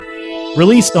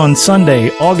Released on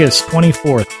Sunday, August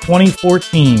 24th,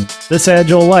 2014, This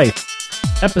Agile Life,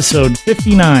 Episode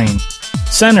 59,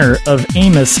 Center of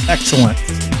Amos Excellence.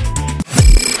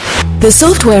 The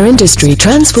software industry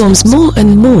transforms more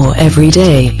and more every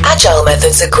day. Agile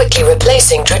methods are quickly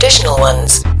replacing traditional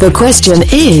ones. The question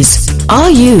is,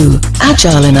 are you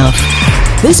agile enough?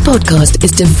 This podcast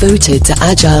is devoted to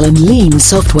agile and lean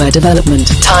software development.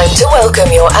 Time to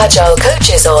welcome your agile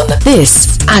coaches on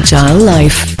This Agile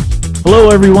Life.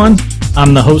 Hello everyone,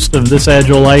 I'm the host of This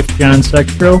Agile Life, John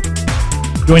Sextro.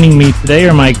 Joining me today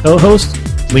are my co-hosts,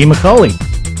 Lee McCauley.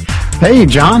 Hey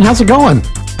John, how's it going?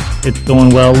 It's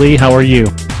going well, Lee. How are you?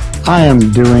 I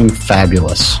am doing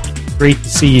fabulous. Great to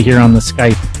see you here on the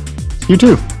Skype. You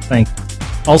too. Thanks.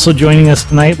 Also joining us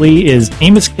tonight, Lee, is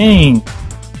Amos King.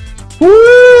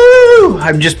 Woo!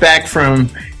 I'm just back from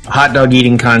a hot dog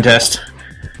eating contest.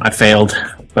 I failed,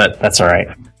 but that's all right.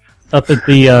 Up at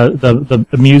the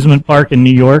amusement park in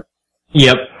New York.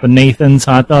 Yep. The Nathan's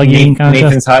hot dog eating contest.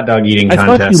 Nathan's hot dog eating contest.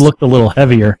 I thought you looked a little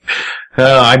heavier.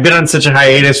 I've been on such a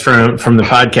hiatus from the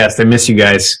podcast. I miss you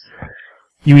guys.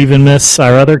 You even miss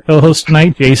our other co-host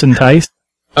tonight, Jason Tice.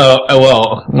 Oh,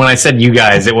 well, when I said you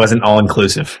guys, it wasn't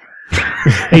all-inclusive.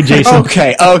 Hey, Jason.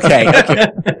 Okay.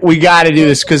 We got to do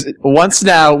this because once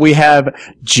now we have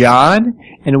John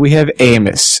and we have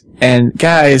Amos. And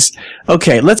guys,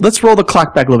 okay, let's roll the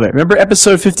clock back a little bit. Remember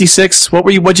episode 56?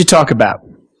 What'd you talk about?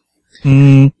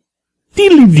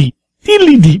 Diddly-dee.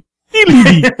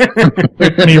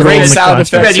 Great sound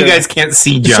effects. I bet you guys can't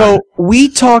see John. So we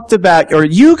talked about, or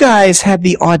you guys had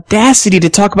the audacity to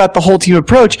talk about the whole team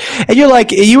approach, and you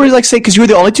were like saying, because you were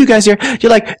the only two guys here, you're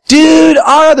like, dude,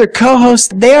 our other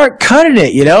co-hosts, they aren't cutting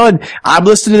it, and I'm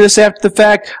listening to this after the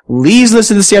fact, Lee's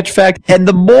listening to this after the fact, and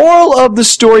the moral of the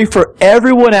story for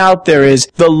everyone out there is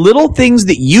the little things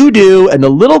that you do and the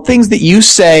little things that you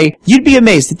say, you'd be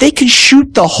amazed that they can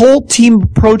shoot the whole team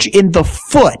approach in the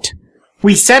foot.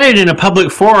 We said it in a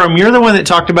public forum. You're the one that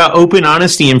talked about open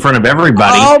honesty in front of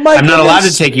everybody. Oh my I'm not goodness. allowed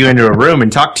to take you into a room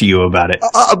and talk to you about it.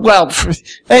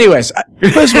 Anyways,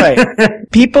 this way.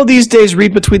 People these days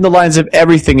read between the lines of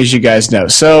everything, as you guys know.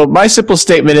 So my simple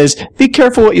statement is, be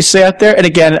careful what you say out there. And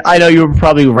again, I know you were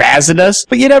probably razzing us,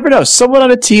 but you never know. Someone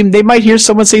on a team, they might hear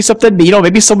someone say something,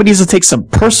 maybe somebody needs to take some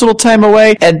personal time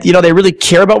away and, they really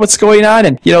care about what's going on.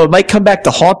 And, it might come back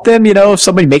to haunt them, if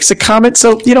somebody makes a comment.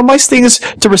 So, my thing is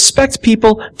to respect people.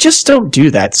 Just don't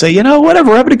do that. Say,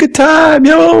 whatever, we're having a good time,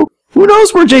 Who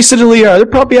knows where Jason and Lee are? They're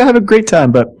probably having a great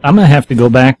time, but I'm going to have to go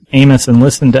back, Amos, and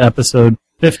listen to episode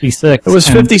 56. It was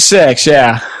 56,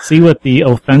 yeah. See what the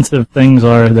offensive things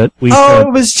are that we said.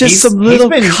 It was just some little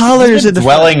colors in the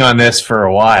dwelling on this for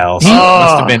a while.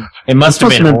 So it must have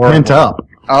been horrible. Pent up.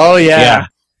 Oh, Yeah.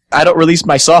 I don't release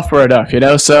my software enough,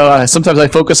 so sometimes I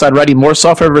focus on writing more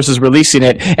software versus releasing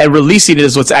it, and releasing it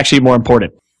is what's actually more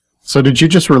important. So did you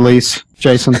just release,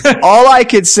 Jason? All I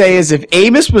could say is if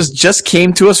Amos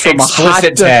came to us from a hot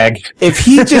dog tag. If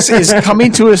he just is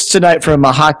coming to us tonight from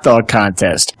a hot dog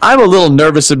contest, I'm a little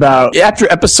nervous about, after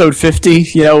episode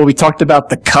 50, when we talked about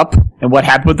the cup and what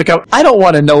happened with the cup, I don't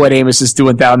want to know what Amos is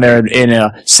doing down there in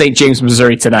St. James,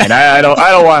 Missouri tonight. I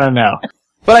don't want to know.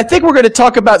 But I think we're going to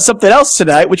talk about something else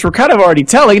tonight, which we're kind of already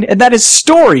telling, and that is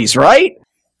stories, right?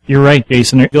 You're right,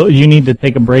 Jason. You need to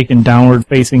take a break in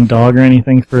downward-facing dog or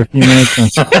anything for a few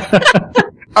minutes.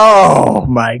 Oh,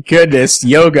 my goodness.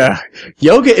 Yoga.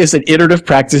 Yoga is an iterative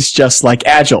practice just like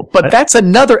Agile. But that's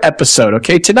another episode,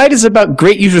 okay? Tonight is about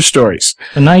great user stories.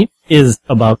 Tonight is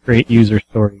about great user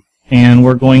stories. And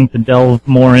we're going to delve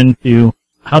more into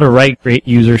how to write great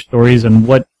user stories and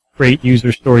what great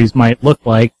user stories might look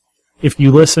like. If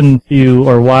you listen to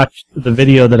or watched the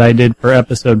video that I did for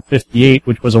episode 58,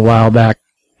 which was a while back,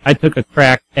 I took a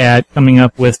crack at coming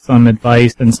up with some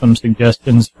advice and some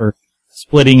suggestions for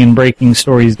splitting and breaking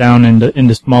stories down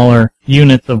into smaller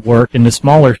units of work, into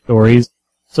smaller stories.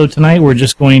 So tonight we're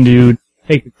just going to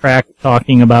take a crack at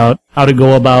talking about how to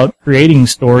go about creating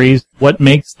stories, what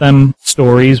makes them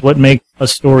stories, what makes a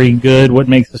story good, what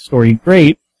makes a story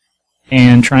great,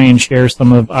 and try and share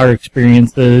some of our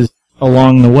experiences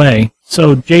along the way.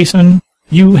 So Jason,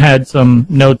 you had some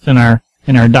notes in our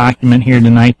document here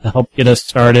tonight to help get us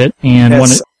started. And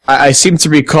yes, I seem to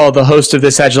recall the host of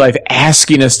This Agile Life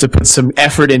asking us to put some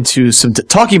effort into some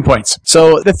talking points.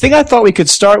 So the thing I thought we could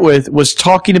start with was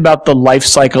talking about the life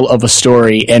cycle of a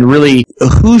story and really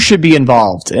who should be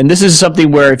involved. And this is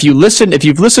something where if you've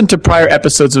listened to prior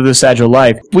episodes of This Agile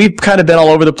Life, we've kind of been all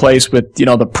over the place with,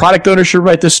 the product owner should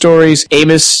write the stories.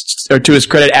 Amos, or to his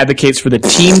credit, advocates for the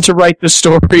team to write the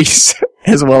stories.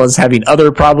 As well as having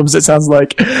other problems, it sounds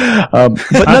like. But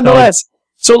nonetheless,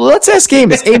 So let's ask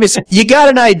Amos. Amos, you got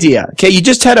an idea, okay? You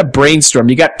just had a brainstorm.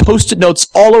 You got Post-it notes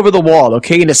all over the wall,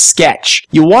 okay, in a sketch.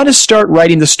 You want to start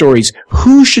writing the stories.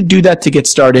 Who should do that to get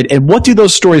started, and what do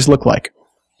those stories look like?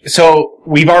 So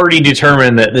we've already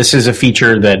determined that this is a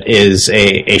feature that is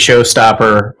a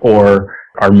showstopper or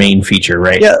our main feature,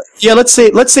 right? Yeah. Let's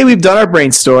say we've done our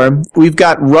brainstorm. We've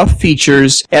got rough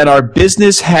features, and our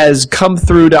business has come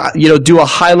through to do a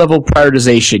high level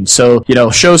prioritization. So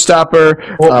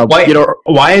showstopper. Well,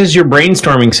 why is your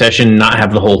brainstorming session not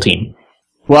have the whole team?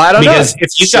 Well, I don't know. Because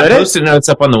if you've got Post-it notes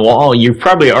up on the wall, you've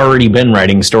probably already been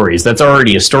writing stories. That's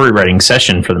already a story writing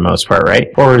session for the most part, right?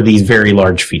 Or are these very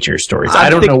large feature stories? I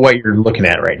don't know what you're looking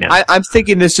at right now. I'm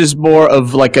thinking this is more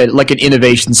of like an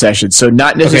innovation session. So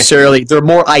not necessarily, They're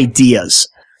more ideas.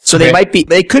 So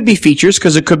they could be features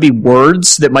because it could be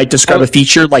words that might describe a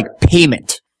feature like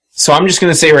payment. So I'm just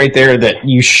going to say right there that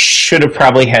you should have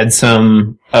probably had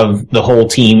some of the whole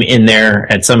team in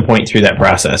there at some point through that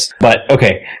process. But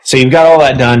okay, so you've got all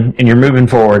that done and you're moving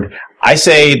forward. I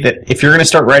say that if you're going to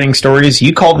start writing stories,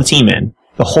 you call the team in,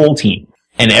 the whole team,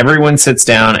 and everyone sits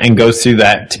down and goes through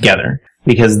that together.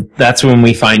 Because that's when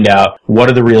we find out what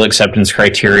are the real acceptance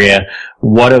criteria,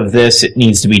 what of this it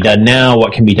needs to be done now,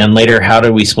 what can be done later, how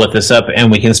do we split this up,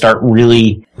 and we can start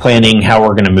really planning how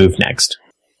we're going to move next.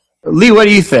 Lee, what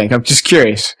do you think? I'm just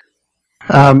curious.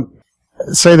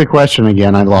 Say the question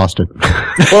again. I lost it.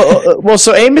 well,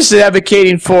 so Amos is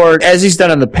advocating for, as he's done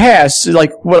in the past,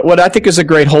 like what I think is a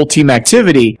great whole team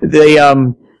activity. They,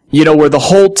 where the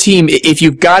whole team, if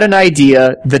you've got an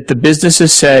idea that the business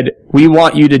has said, we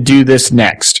want you to do this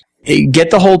next.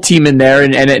 Get the whole team in there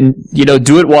and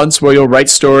do it once where you'll write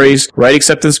stories, write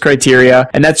acceptance criteria,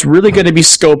 and that's really going to be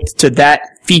scoped to that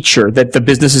feature that the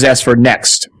business has asked for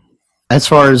next. As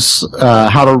far as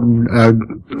how to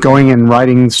going and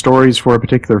writing stories for a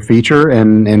particular feature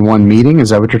in one meeting,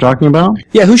 is that what you're talking about?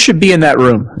 Yeah, who should be in that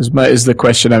room is the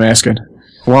question I'm asking.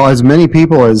 Well, as many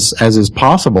people as is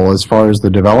possible, as far as the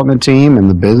development team and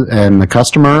the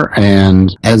customer,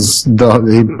 and as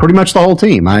pretty much the whole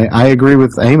team. I agree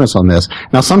with Amos on this.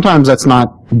 Now, sometimes that's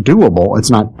not doable;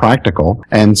 it's not practical.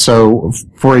 And so,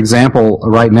 for example,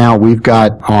 right now we've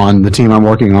got on the team I'm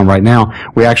working on right now,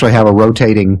 we actually have a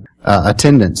rotating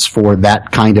attendance for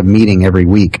that kind of meeting every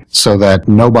week, so that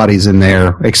nobody's in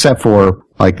there except for.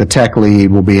 Like the tech lead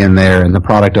will be in there, and the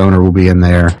product owner will be in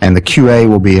there, and the QA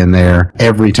will be in there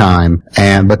every time.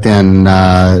 But then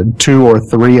 2 or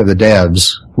 3 of the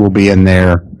devs will be in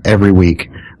there every week.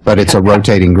 But it's a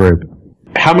rotating group.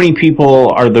 How many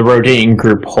people are the rotating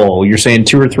group whole? You're saying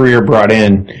 2 or 3 are brought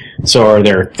in. So are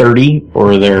there 30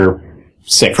 or are there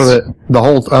 6? For the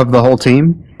whole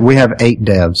team, we have 8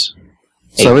 devs.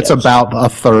 So it's about a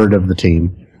third of the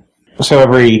team. So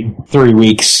every 3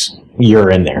 weeks, you're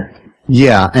in there.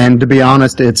 Yeah, and to be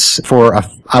honest, it's for,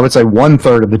 I would say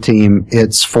 1/3 of the team,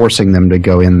 it's forcing them to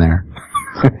go in there.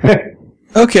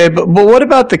 Okay, but what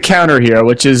about the counter here,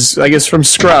 which is, I guess, from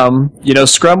Scrum?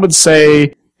 Scrum would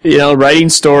say, writing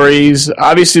stories.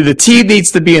 Obviously, the team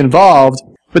needs to be involved,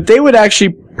 but they would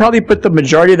actually probably put the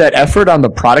majority of that effort on the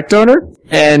product owner.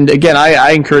 And again,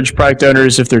 I encourage product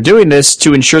owners, if they're doing this,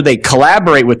 to ensure they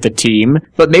collaborate with the team.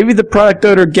 But maybe the product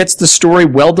owner gets the story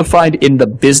well-defined in the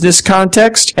business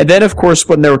context. And then, of course,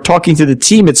 when they're talking to the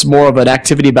team, it's more of an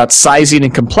activity about sizing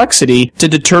and complexity to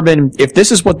determine if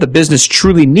this is what the business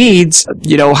truly needs,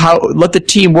 let the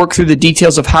team work through the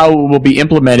details of how it will be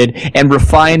implemented and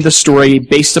refine the story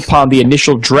based upon the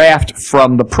initial draft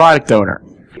from the product owner.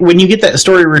 When you get that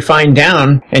story refined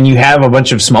down and you have a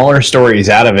bunch of smaller stories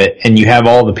out of it and you have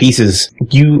all the pieces,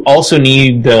 you also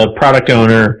need the product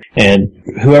owner and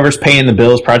whoever's paying the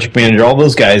bills, project manager, all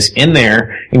those guys in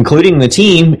there, including the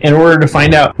team, in order to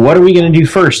find out what are we going to do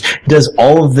first? Does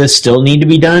all of this still need to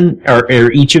be done? Or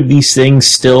are each of these things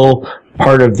still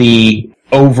part of the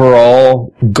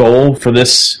overall goal for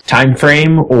this time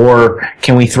frame? Or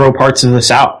can we throw parts of this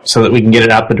out so that we can get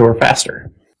it out the door faster?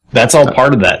 That's all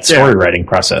part of that story writing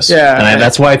process. Yeah. And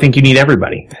that's why I think you need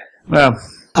everybody. Well,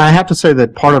 I have to say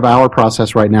that part of our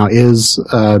process right now is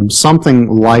something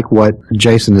like what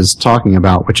Jason is talking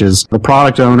about, which is the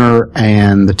product owner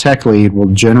and the tech lead will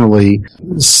generally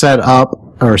set up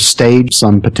or stage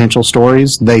some potential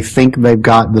stories. They think they've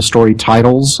got the story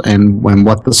titles and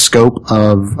what the scope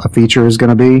of a feature is going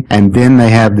to be, and then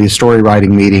they have the story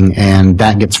writing meeting, and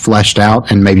that gets fleshed out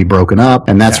and maybe broken up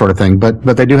and that sort of thing. But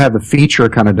they do have the feature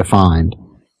kind of defined.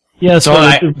 Yeah,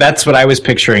 so that's what I was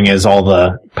picturing as all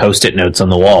the Post-it notes on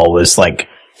the wall was like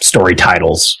story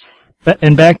titles.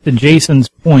 And back to Jason's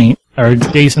point, or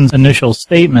Jason's initial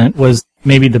statement, was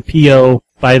maybe the PO,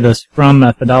 by the Scrum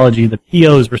methodology, the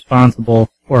PO is responsible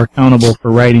or accountable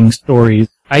for writing stories.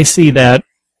 I see that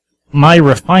my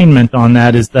refinement on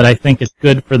that is that I think it's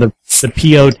good for the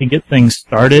PO to get things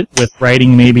started with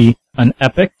writing maybe an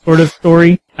epic sort of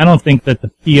story. I don't think that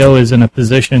the PO is in a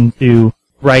position to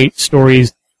write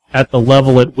stories at the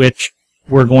level at which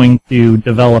we're going to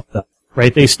develop them,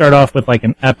 right? They start off with like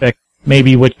an epic,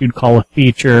 maybe what you'd call a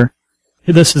feature.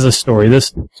 This is a story,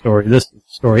 this is a story, this is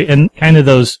a story. And kind of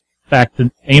those, back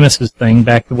to Amos's thing,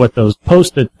 back to what those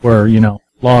Post-its were,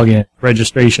 login,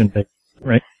 registration page,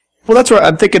 right? Well, that's where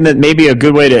I'm thinking that maybe a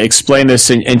good way to explain this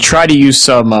and try to use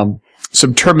some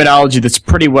terminology that's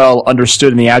pretty well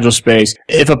understood in the Agile space.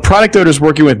 If a product owner is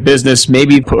working with business,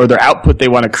 maybe or their output they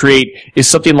want to create is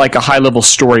something like a high-level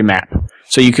story map.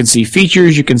 So you can see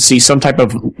features, you can see some type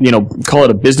of, call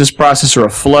it a business process or a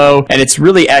flow, and it's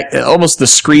really almost the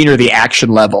screen or the action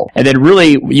level. And then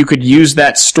really you could use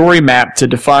that story map to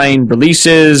define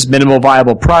releases, minimal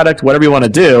viable product, whatever you want to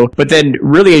do. But then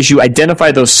really as you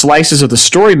identify those slices of the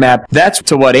story map, that's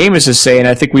to what Amos is saying,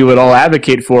 I think we would all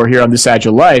advocate for here on This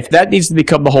Agile Life. That needs to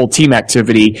become the whole team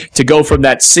activity to go from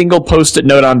that single Post-it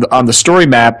note on the story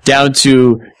map down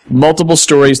to multiple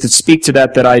stories that speak to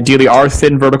that ideally are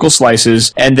thin vertical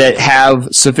slices and that have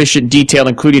sufficient detail,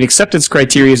 including acceptance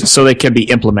criteria, so they can be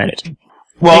implemented.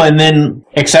 Well, and then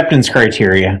acceptance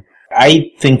criteria.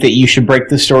 I think that you should break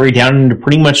the story down into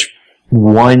pretty much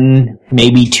one,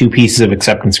 maybe two pieces of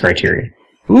acceptance criteria.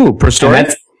 Ooh, per story?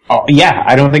 Yeah,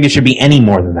 I don't think it should be any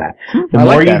more than that. The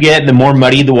more you get, the more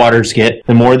muddy the waters get,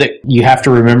 the more that you have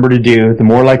to remember to do, the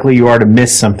more likely you are to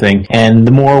miss something, and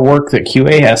the more work that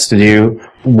QA has to do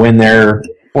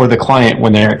or the client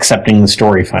when they're accepting the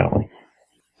story finally.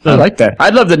 I like that.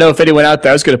 I'd love to know if anyone out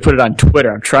there, I was going to put it on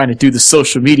Twitter. I'm trying to do the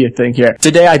social media thing here.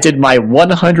 Today I did my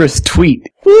 100th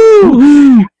tweet.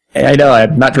 Woo! I know,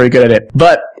 I'm not very good at it.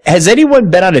 But has anyone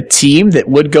been on a team that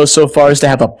would go so far as to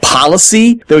have a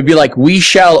policy that would be like, we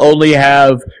shall only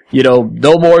have,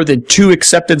 no more than 2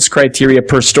 acceptance criteria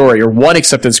per story or 1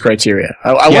 acceptance criteria?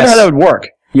 I wonder how that would work.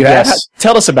 You have? Yes.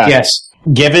 Tell us about it. Yes.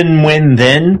 Given, when,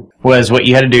 then was what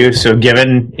you had to do. So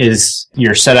given is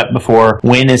your setup before.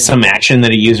 When is some action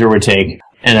that a user would take.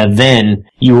 And a then,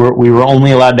 we were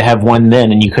only allowed to have 1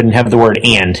 then, and you couldn't have the word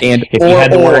and. And if you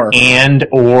had the word and,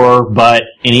 or, but,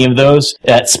 any of those,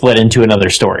 that split into another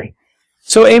story.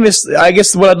 So, Amos, I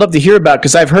guess what I'd love to hear about,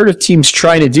 because I've heard of teams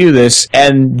trying to do this,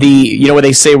 and when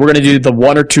they say we're going to do the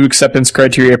 1 or 2 acceptance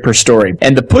criteria per story.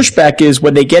 And the pushback is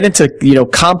when they get into,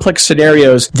 complex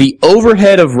scenarios, the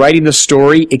overhead of writing the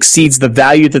story exceeds the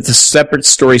value that the separate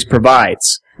stories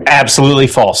provides. Absolutely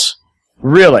false.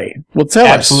 Really? Well, tell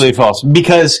us. Absolutely false.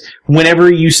 Because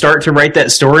whenever you start to write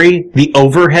that story, the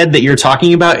overhead that you're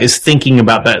talking about is thinking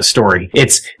about that story.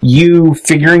 It's you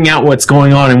figuring out what's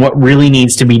going on and what really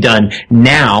needs to be done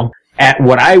now. At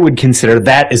what I would consider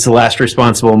that is the last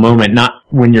responsible moment, not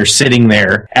when you're sitting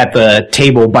there at the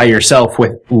table by yourself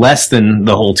with less than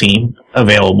the whole team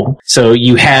available. So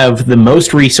you have the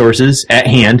most resources at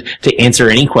hand to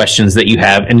answer any questions that you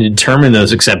have and to determine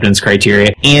those acceptance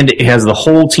criteria. And it has the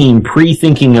whole team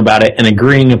pre-thinking about it and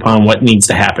agreeing upon what needs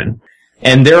to happen.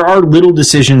 And there are little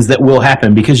decisions that will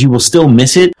happen because you will still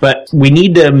miss it, but we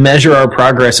need to measure our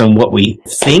progress on what we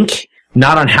think,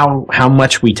 not on how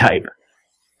much we type.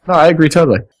 No, I agree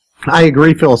totally. I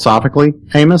agree philosophically,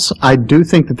 Amos. I do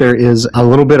think that there is a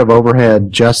little bit of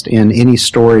overhead just in any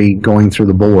story going through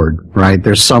the board, right?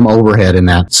 There's some overhead in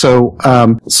that. So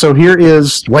here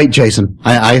is, wait, Jason,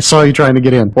 I saw you trying to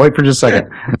get in. Wait for just a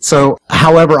second. So,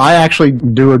 however, I actually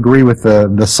do agree with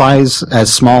the size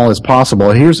as small as possible.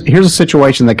 Here's a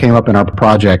situation that came up in our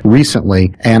project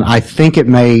recently, and I think it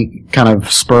may kind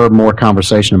of spur more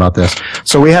conversation about this.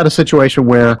 So we had a situation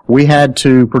where we had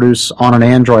to produce on an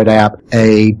Android app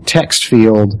a text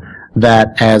field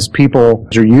that as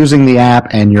you're using the app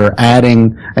and you're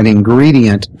adding an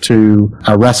ingredient to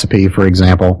a recipe, for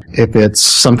example, if it's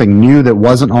something new that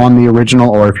wasn't on the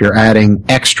original or if you're adding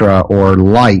extra or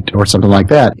light or something like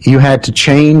that, you had to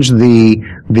change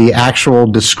the actual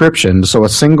description. So a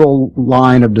single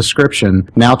line of description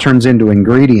now turns into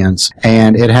ingredients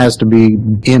and it has to be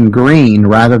in green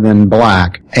rather than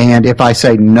black. And if I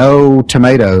say no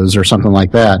tomatoes or something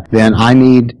like that, then I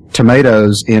need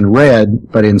tomatoes in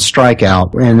red, but in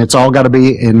strikeout, and it's all got to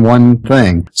be in one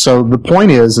thing. So the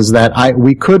point is that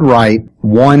we could write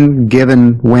one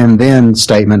given when then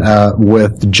statement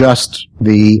with just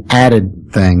the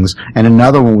added things, and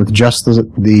another one with just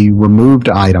the removed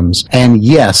items. And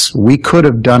yes, we could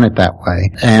have done it that way,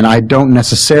 and I don't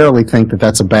necessarily think that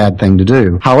that's a bad thing to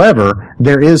do. However,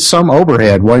 there is some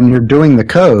overhead when you're doing the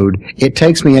code. It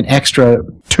takes me an extra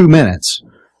 2 minutes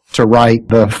to write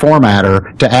the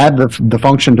formatter, to add the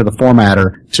function to the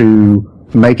formatter to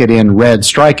make it in red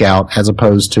strikeout as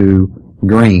opposed to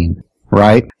green,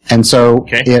 right? And so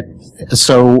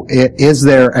is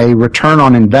there a return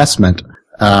on investment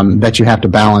that you have to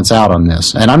balance out on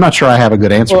this? And I'm not sure I have a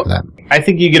good answer for that. I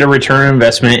think you get a return on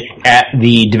investment at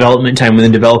the development time when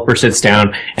the developer sits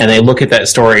down and they look at that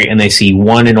story and they see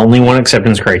one and only one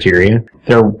acceptance criteria.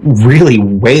 They're really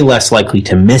way less likely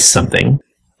to miss something.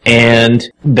 And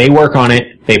they work on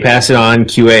it, they pass it on,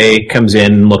 QA comes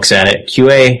in, looks at it.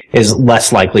 QA is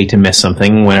less likely to miss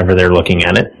something whenever they're looking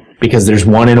at it, because there's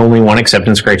one and only one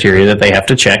acceptance criteria that they have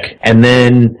to check. And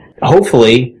then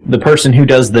hopefully the person who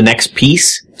does the next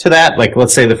piece to that, like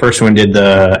let's say the first one did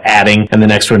the adding and the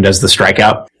next one does the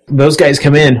strikeout, those guys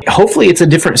come in. Hopefully it's a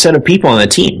different set of people on the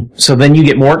team. So then you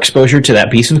get more exposure to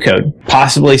that piece of code.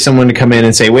 Possibly someone to come in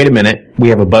and say, wait a minute, we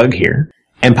have a bug here.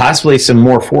 And possibly some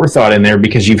more forethought in there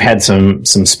because you've had some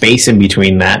space in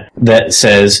between that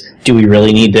says, do we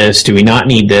really need this? Do we not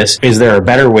need this? Is there a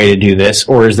better way to do this?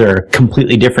 Or is there a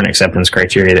completely different acceptance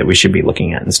criteria that we should be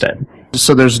looking at instead?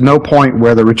 So there's no point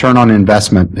where the return on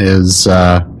investment is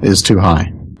too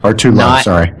high or too low,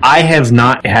 sorry. I have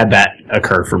not had that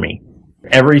occur for me.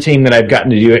 Every team that I've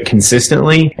gotten to do it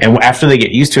consistently, and after they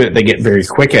get used to it, they get very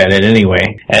quick at it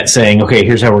anyway, at saying, okay,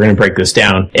 here's how we're going to break this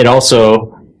down. It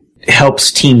also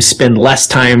helps teams spend less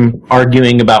time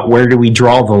arguing about where do we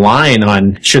draw the line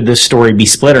on should this story be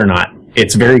split or not.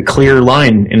 It's a very clear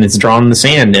line, and it's drawn in the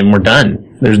sand, and we're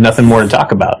done. There's nothing more to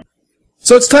talk about.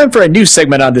 So it's time for a new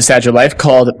segment on This Agile Life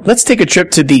called Let's Take a Trip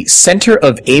to the Center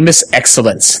of Amos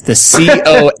Excellence, the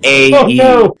COAE.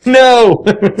 Oh, no!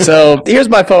 So here's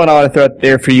my phone I want to throw out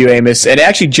there for you, Amos. And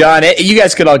actually, John, you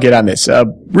guys could all get on this.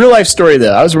 Real life story,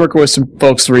 though. I was working with some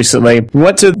folks recently. We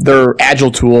went to their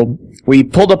Agile tool. We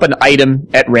pulled up an item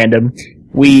at random.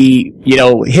 We,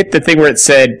 hit the thing where it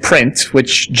said print,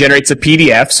 which generates a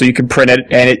PDF, so you can print it,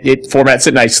 and it formats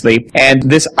it nicely. And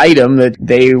this item that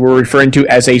they were referring to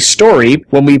as a story,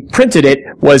 when we printed it,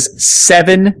 was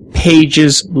 7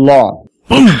 pages long.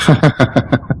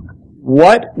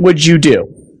 What would you do?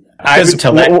 I would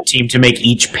tell that team to make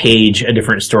each page a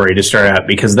different story to start out,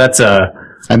 because that's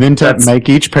and then to make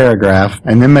each paragraph,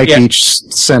 and then make each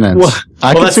sentence.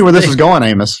 I can see where this is going,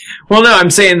 Amos. Well, no,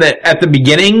 I'm saying that at the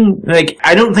beginning,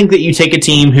 I don't think that you take a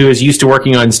team who is used to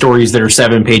working on stories that are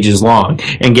 7 pages long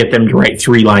and get them to write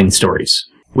 3-line stories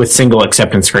with single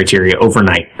acceptance criteria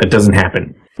overnight. That doesn't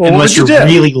happen. Well, unless you're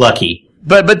really lucky.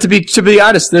 But to be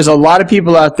honest, there's a lot of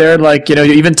people out there,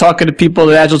 even talking to people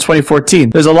at Agile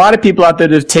 2014, there's a lot of people out there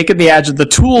that have taken the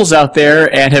tools out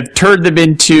there and have turned them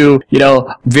into,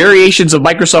 variations of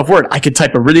Microsoft Word. I could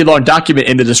type a really long document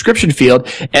in the description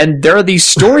field, and there are these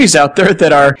stories out there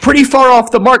that are pretty far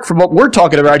off the mark from what we're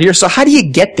talking about here. So how do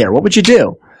you get there? What would you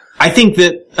do? I think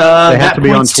that they have to be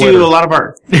on Twitter. To a lot of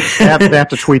our they have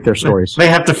to tweet their stories. They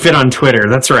have to fit on Twitter.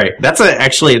 That's right.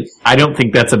 I don't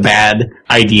think that's a bad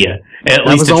idea. At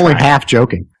least was only half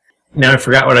joking. Now I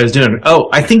forgot what I was doing. Oh,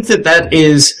 I think that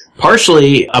is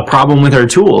partially a problem with our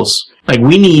tools.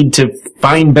 We need to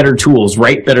find better tools,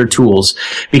 write better tools,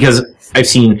 because I've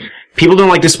seen people don't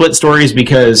like to split stories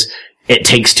because it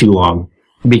takes too long.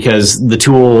 Because the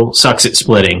tool sucks at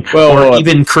splitting. Or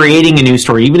even creating a new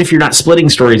story. Even if you're not splitting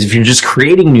stories, if you're just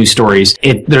creating new stories,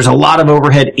 there's a lot of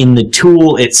overhead in the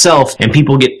tool itself, and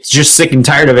people get just sick and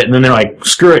tired of it, and then they're like,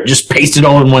 screw it, just paste it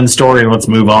all in one story and let's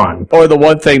move on. Or the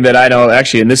one thing that I know,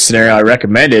 actually, in this scenario I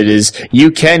recommended is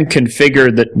you can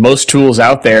configure most tools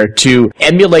out there to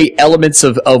emulate elements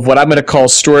of what I'm going to call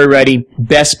story writing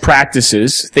best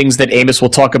practices, things that Amos will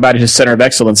talk about in his Center of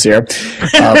Excellence here.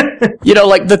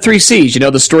 Like the 3 C's,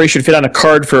 the story should fit on a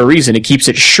card for a reason. It keeps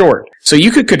it short. So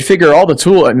you could configure all the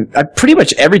tool, and pretty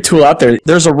much every tool out there.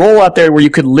 There's a role out there where you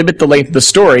could limit the length of the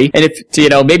story, and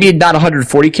if, maybe not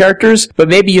 140 characters, but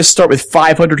maybe you start with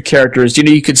 500 characters,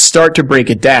 you could start to break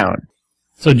it down.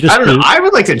 So I don't know. I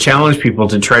would like to challenge people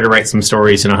to try to write some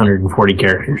stories in 140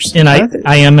 characters. And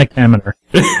iambic pentameter.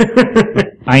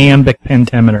 Iambic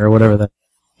pentameter, or whatever that.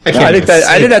 I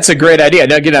think that's a great idea.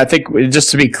 Now, again, I think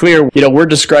just to be clear, we're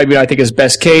describing, I think, as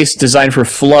best case, designed for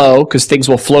flow, because things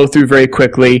will flow through very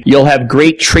quickly. You'll have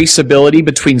great traceability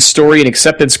between story and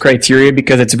acceptance criteria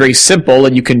because it's very simple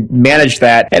and you can manage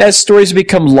that. And as stories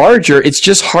become larger, it's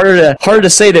just harder to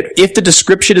say that if the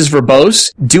description is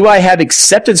verbose, do I have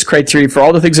acceptance criteria for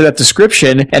all the things in that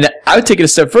description? And I would take it a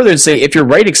step further and say, if you're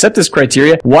writing acceptance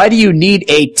criteria, why do you need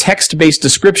a text-based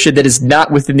description that is not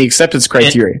within the acceptance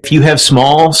criteria? And if you have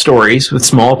small stories with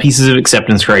small pieces of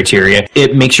acceptance criteria,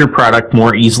 it makes your product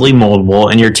more easily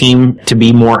moldable and your team to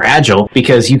be more agile,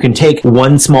 because you can take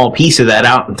one small piece of that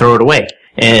out and throw it away.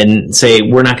 and say,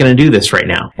 we're not going to do this right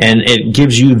now. And it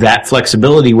gives you that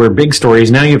flexibility where big stories,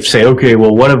 now you have to say, okay,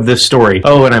 well, what of this story?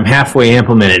 Oh, and I'm halfway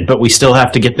implemented, but we still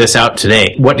have to get this out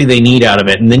today. What do they need out of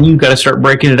it? And then you've got to start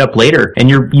breaking it up later. And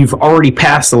you've already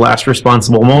passed the last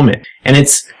responsible moment. And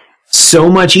it's so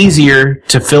much easier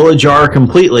to fill a jar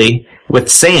completely with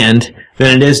sand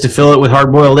than it is to fill it with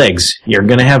hard-boiled eggs. You're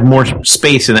going to have more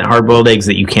space in that hard-boiled eggs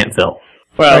that you can't fill.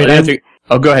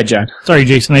 Well, go ahead, John. Sorry,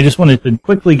 Jason. I just wanted to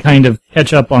quickly kind of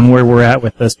catch up on where we're at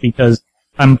with this because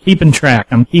I'm keeping track.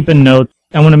 I'm keeping notes.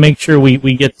 I want to make sure we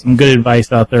get some good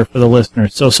advice out there for the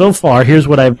listeners. So far, here's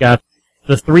what I've got.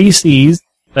 The 3 C's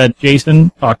that Jason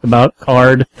talked about: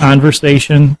 card,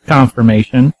 conversation,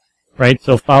 confirmation, right?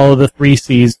 So follow the 3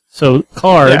 C's. So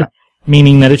card,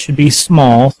 meaning that it should be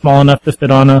small enough to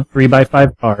fit on a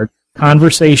 3x5 card.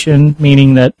 Conversation,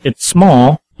 meaning that it's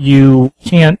small. You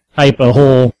can't type a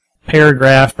whole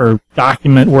paragraph or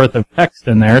document worth of text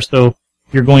in there, so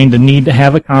you're going to need to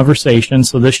have a conversation,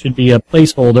 so this should be a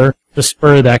placeholder to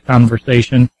spur that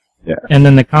conversation. Yeah. And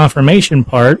then the confirmation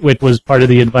part, which was part of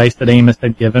the advice that Amos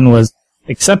had given, was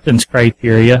acceptance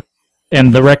criteria,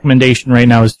 and the recommendation right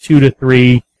now is 2 to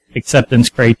 3 acceptance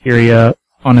criteria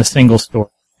on a single story.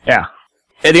 Yeah.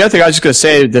 And the other thing I was just going to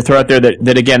say to throw out there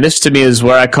that again, this to me is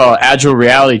where I call Agile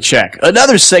reality check.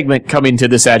 Another segment coming to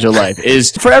this Agile life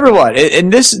is for everyone.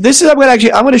 And this is, I'm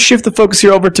going to shift the focus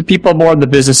here over to people more on the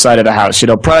business side of the house.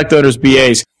 Product owners,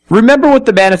 BAs. Remember what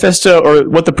the manifesto or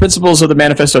what the principles of the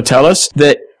manifesto tell us?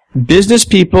 That business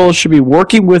people should be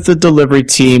working with the delivery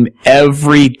team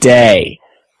every day.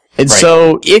 And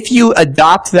so if you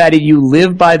adopt that and you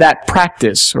live by that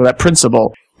practice or that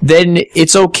principle, then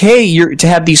it's okay to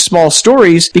have these small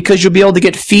stories because you'll be able to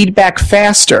get feedback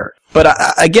faster. But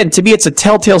again, to me, it's a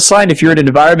telltale sign if you're in an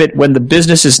environment when the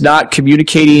business is not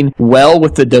communicating well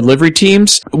with the delivery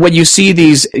teams. When you see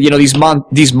these,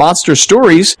 these monster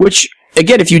stories, which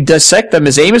again, if you dissect them,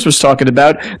 as Amos was talking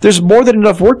about, there's more than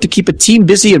enough work to keep a team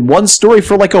busy in one story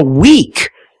for like a week.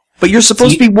 But you're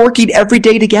supposed to be working every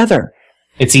day together.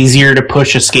 It's easier to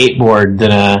push a skateboard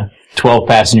than a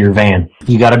 12-passenger van.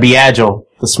 You got to be agile.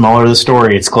 The smaller the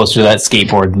story, it's closer to that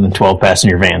skateboard than the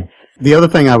 12-passenger van. The other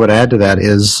thing I would add to that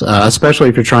is, especially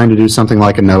if you're trying to do something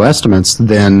like a no estimates,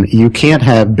 then you can't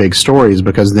have big stories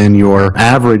because then your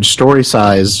average story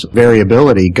size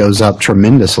variability goes up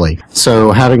tremendously.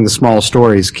 So having the small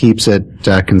stories keeps it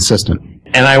consistent.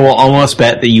 And I will almost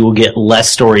bet that you will get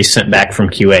less stories sent back from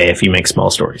QA if you make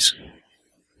small stories.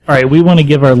 All right, we want to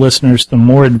give our listeners some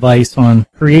more advice on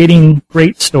creating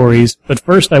great stories, but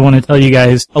first I want to tell you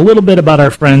guys a little bit about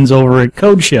our friends over at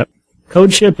CodeShip.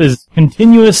 CodeShip is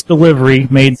continuous delivery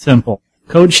made simple.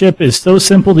 CodeShip is so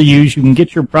simple to use, you can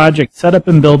get your project set up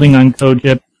and building on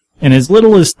CodeShip in as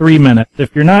little as 3 minutes.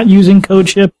 If you're not using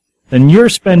CodeShip, then you're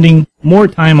spending more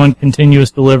time on continuous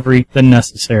delivery than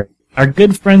necessary. Our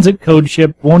good friends at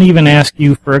CodeShip won't even ask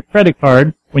you for a credit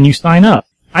card when you sign up.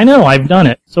 I know, I've done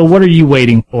it. So what are you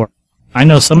waiting for? I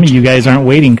know some of you guys aren't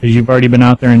waiting because you've already been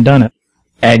out there and done it.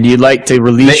 And you'd like to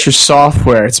release your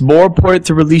software. It's more important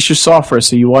to release your software,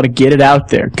 so you want to get it out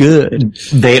there. Good.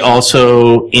 They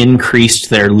also increased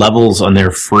their levels on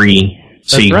their free.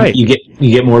 So you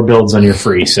get more builds on your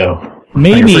free. So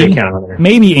maybe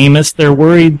Amos, they're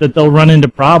worried that they'll run into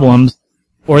problems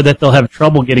or that they'll have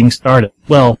trouble getting started.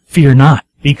 Well, fear not,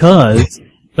 because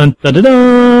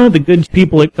the good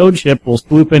people at CodeShip will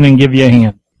swoop in and give you a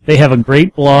hand. They have a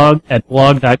great blog at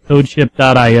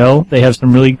blog.codeship.io. They have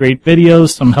some really great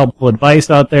videos, some helpful advice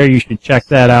out there. You should check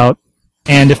that out.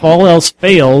 And if all else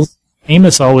fails,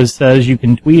 Amos always says you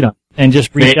can tweet them and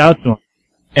just reach out to them.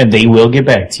 And they will get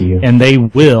back to you. And they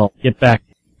will get back to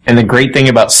you. And the great thing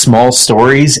about small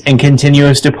stories and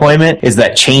continuous deployment is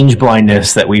that change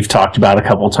blindness that we've talked about a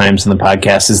couple times in the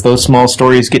podcast. As those small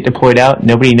stories get deployed out,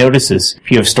 nobody notices. If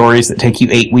you have stories that take you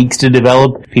 8 weeks to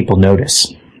develop, people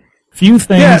notice. Few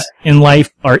things in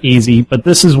life are easy, but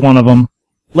this is one of them.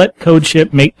 Let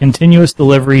CodeShip make continuous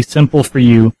delivery simple for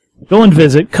you. Go and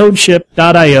visit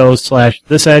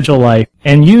codeship.io/thisagilelife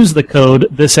and use the code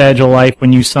thisagilelife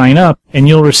when you sign up, and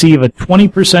you'll receive a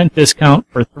 20% discount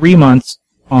for 3 months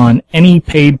on any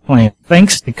paid plan.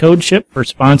 Thanks to CodeShip for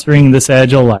sponsoring This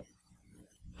Agile Life.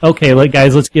 Okay,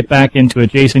 guys, let's get back into it.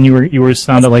 Jason, you were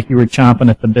sounded like you were chomping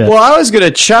at the bit. Well, I was going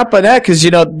to chomp on that because,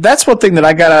 that's one thing that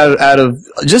I got out of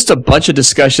just a bunch of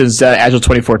discussions at Agile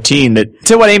 2014 that,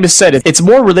 to what Amos said, it's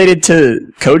more related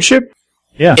to CodeShip.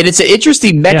 Yeah. And it's an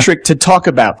interesting metric to talk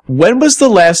about. When was the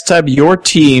last time your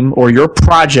team or your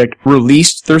project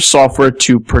released their software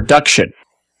to production?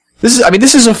 This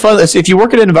is a fun, if you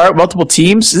work in an environment, multiple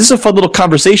teams, this is a fun little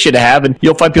conversation to have, and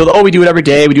you'll find people that, we do it every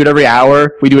day, we do it every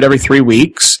hour, we do it every 3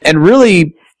 weeks. And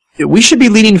really, we should be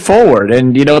leaning forward.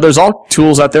 And, there's all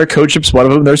tools out there. CodeShip's one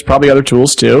of them. There's probably other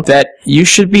tools, too, that you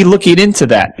should be looking into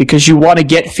that because you want to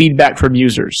get feedback from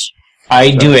users.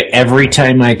 I do it every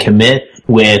time I commit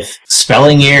with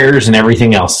spelling errors and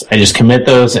everything else. I just commit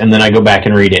those, and then I go back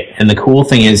and read it. And the cool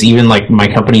thing is, even like my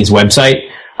company's website,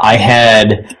 I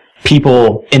had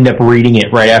people end up reading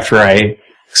it right after I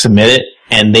submit it,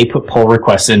 and they put pull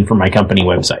requests in for my company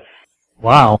website.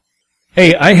 Wow.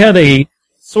 Hey, I had a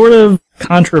sort of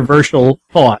controversial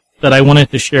thought that I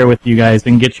wanted to share with you guys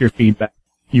and get your feedback.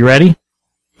 You ready?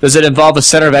 Does it involve a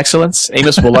center of excellence?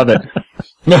 Amos will love it.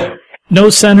 No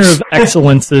center of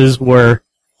excellences were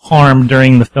harmed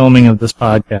during the filming of this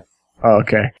podcast. Oh,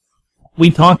 okay. We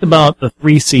talked about the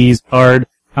 3 C's: card,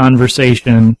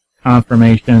 conversation,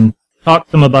 confirmation. Talked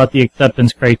to them about the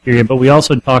acceptance criteria, but we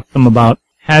also talked to them about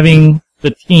having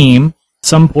the team,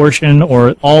 some portion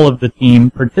or all of the team,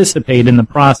 participate in the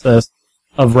process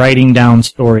of writing down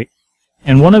stories.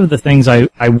 And one of the things I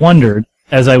wondered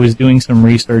as I was doing some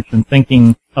research and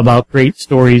thinking about great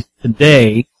stories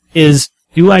today is,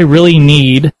 do I really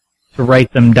need to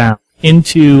write them down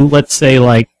into, let's say,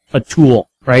 like a tool,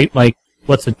 right? Like,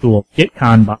 what's a tool? Git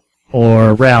Kanban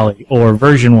or Rally or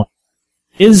version 1.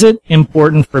 Is it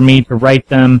important for me to write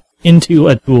them into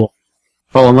a tool?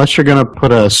 Well, unless you're going to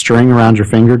put a string around your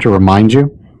finger to remind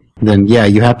you, then yeah,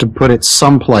 you have to put it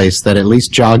someplace that at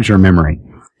least jogs your memory.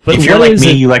 But if you're like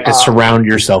me, you like to surround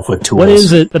yourself with tools. What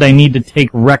is it that I need to take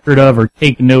record of or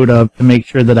take note of to make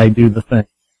sure that I do the thing?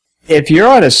 If you're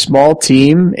on a small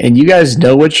team and you guys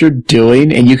know what you're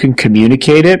doing and you can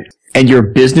communicate it, and your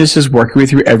business is working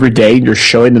with you every day and you're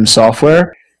showing them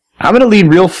software, I'm going to lean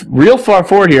real far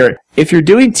forward here. If you're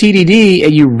doing TDD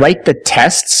and you write the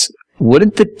tests,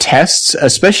 wouldn't the tests,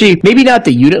 especially maybe not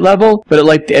the unit level, but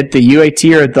at the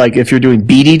UAT or like if you're doing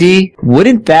BDD,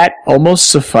 wouldn't that almost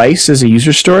suffice as a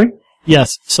user story?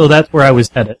 Yes, so that's where I was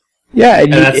headed. Yeah,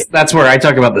 and that's where I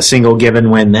talk about the single given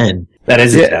when then. That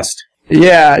is a test.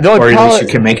 Yeah, or at least you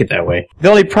can make it that way. The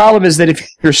only problem is that if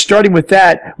you're starting with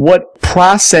that, what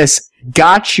process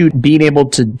got you being able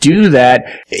to do that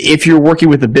if you're working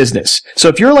with a business? So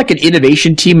if you're like an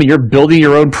innovation team and you're building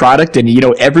your own product and,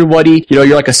 everybody, you're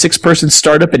like a 6-person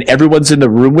startup and everyone's in the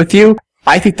room with you,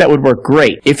 I think that would work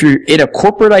great. If you're in a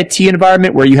corporate IT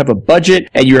environment where you have a budget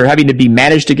and you're having to be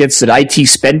managed against an IT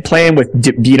spend plan with,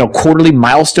 quarterly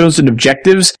milestones and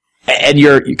objectives, and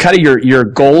your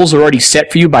goals are already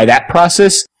set for you by that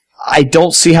process, I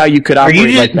don't see how you could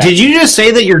operate like that. Did you just say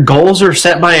that your goals are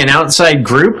set by an outside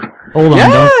group? Hold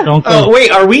on, don't go. Wait,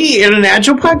 are we in an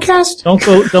Agile podcast?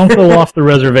 Don't go off the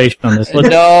reservation on this.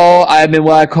 No, I'm in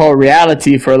what I call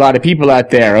reality for a lot of people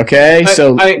out there, okay?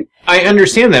 I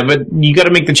understand that, but you got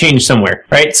to make the change somewhere,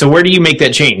 right? So where do you make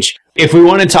that change? If we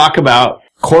want to talk about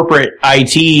corporate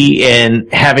IT and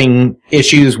having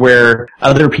issues where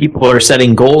other people are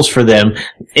setting goals for them,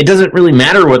 it doesn't really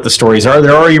matter what the stories are.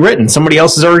 They're already written. Somebody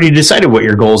else has already decided what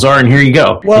your goals are, and here you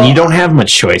go. Well, and you don't have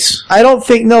much choice. I don't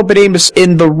think, but Amos,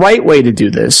 in the right way to do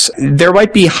this, there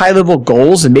might be high-level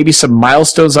goals and maybe some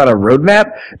milestones on a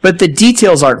roadmap, but the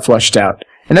details aren't fleshed out.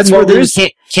 And that's where there's...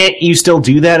 Can't you still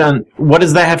do that on... What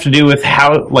does that have to do with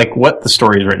how, what the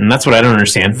story is written? That's what I don't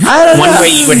understand. One way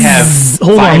you would have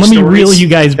Hold on, let me reel you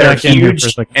guys back in here for a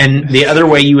second. And the other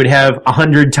way you would have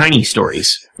 100 tiny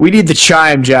stories. We need the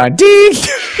chime, John. Ding!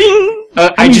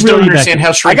 I just don't understand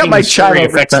how shrinking the story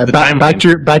affects the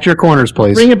timeline. Back to your corners,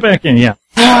 please. Bring it back in, yeah.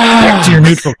 Back to your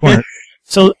neutral corner.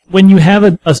 So when you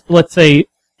have let's say,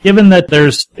 given that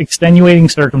there's extenuating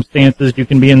circumstances, you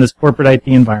can be in this corporate IT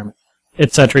environment,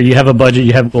 etc. You have a budget,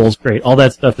 you have goals, great. All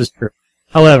that stuff is true.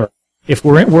 However, if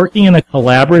we're working in a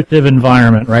collaborative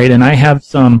environment, right, and I have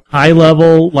some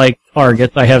high-level,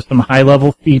 targets, I have some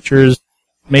high-level features,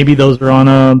 maybe those are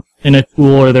in a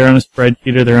tool, or they're on a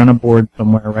spreadsheet, or they're on a board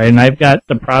somewhere, right, and I've got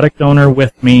the product owner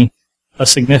with me a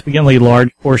significantly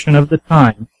large portion of the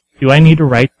time. Do I need to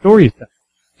write stories down?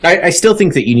 I still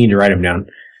think that you need to write them down.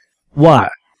 Why?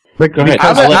 Go ahead.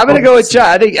 I'm going to go with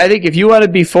John. I think if you want to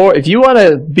be forward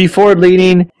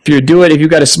leaning, if you've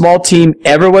got a small team,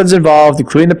 everyone's involved,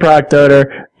 including the product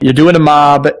owner, you're doing a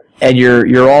mob, and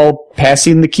you're all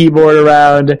passing the keyboard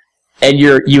around, and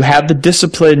you have the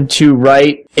discipline to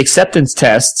write acceptance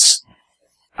tests,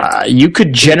 you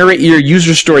could generate your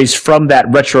user stories from that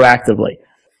retroactively.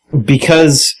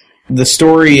 Because the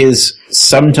story is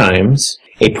sometimes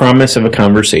a promise of a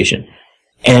conversation.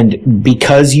 And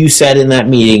because you sat in that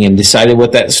meeting and decided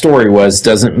what that story was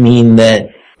doesn't mean that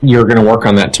you're going to work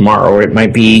on that tomorrow, or it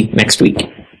might be next week.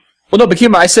 Well, no, but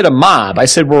Kima, I said a mob. I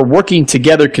said we're working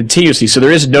together continuously, so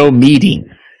there is no meeting.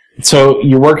 So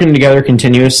you're working together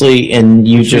continuously, and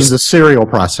you Which is the serial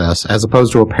process as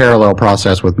opposed to a parallel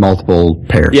process with multiple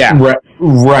pairs. Yeah.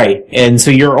 Right. And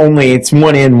so it's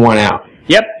one in, one out.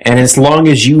 Yep. And as long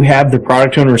as you have the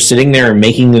product owner sitting there and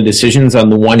making the decisions on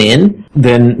the one in,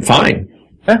 then fine.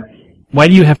 Why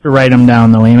do you have to write them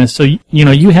down, though, Amos? So,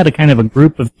 you had a kind of a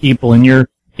group of people in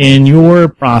your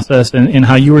process and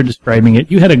how you were describing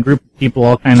it. You had a group of people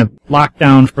all kind of locked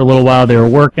down for a little while. They were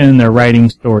working, they're writing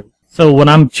stories. So what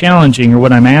I'm challenging, or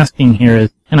what I'm asking here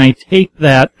is, can I take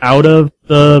that out of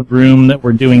the room that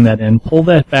we're doing that in, pull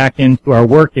that back into our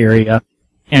work area,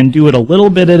 and do it a little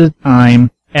bit at a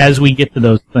time as we get to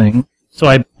those things? So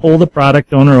I pull the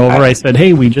product owner over. I said,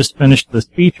 hey, we just finished this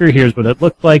feature. Here's what it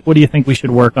looks like. What do you think we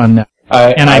should work on next?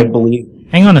 I believe.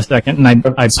 Hang on a second,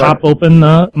 and I pop open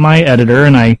my editor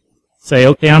and I say,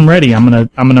 okay, I'm ready. I'm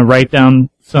gonna write down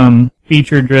some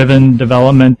feature-driven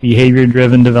development,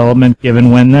 behavior-driven development,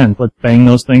 given when then. Let's bang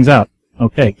those things out.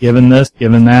 Okay, given this,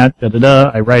 given that,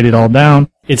 I write it all down.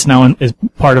 It's now is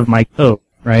part of my code,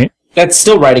 right? That's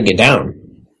still writing it down.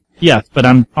 Yes, but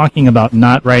I'm talking about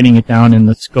not writing it down in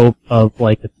the scope of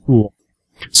like a tool.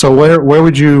 So where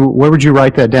would you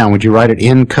write that down? Would you write it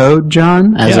in code,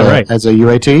 John, as a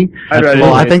UAT?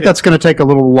 Well, I think that's going to take a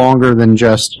little longer than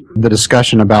just the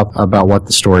discussion about what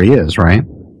the story is, right?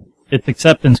 It's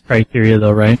acceptance criteria,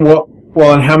 though, right?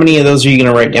 Well, and how many of those are you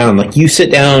going to write down? Like, you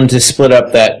sit down to split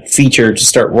up that feature to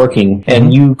start working,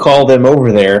 and you call them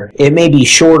over there. It may be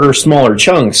shorter, smaller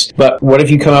chunks, but what if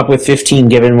you come up with 15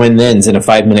 given when thens in a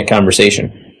 5-minute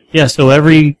conversation? Yeah, so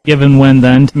every given when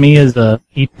then to me is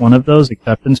each one of those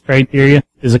acceptance criteria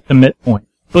is a commit point.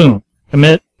 Boom.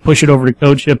 Commit, push it over to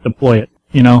CodeShip, deploy it,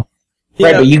 Right,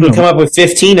 but you can come up with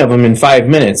 15 of them in 5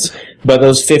 minutes, but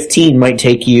those 15 might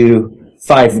take you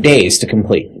 5 days to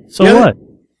complete. So what?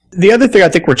 The other thing I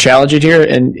think we're challenging here,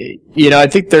 and I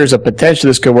think there's a potential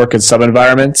this could work in some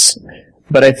environments,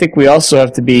 but I think we also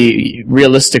have to be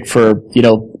realistic for,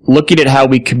 looking at how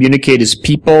we communicate as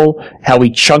people, how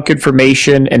we chunk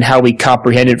information, and how we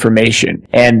comprehend information.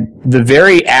 And the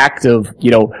very act of,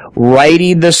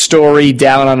 writing the story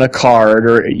down on a card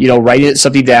or, writing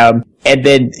something down, and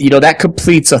then, that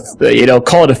completes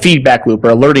call it a feedback loop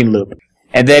or a learning loop.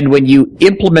 And then when you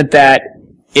implement that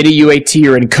in a UAT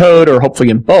or in code, or hopefully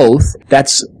in both,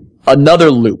 that's another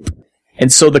loop.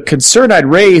 And so the concern I'd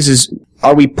raise is,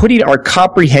 are we putting our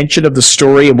comprehension of the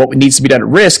story and what needs to be done at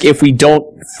risk if we don't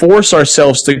force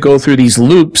ourselves to go through these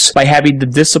loops by having the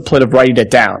discipline of writing it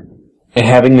down? And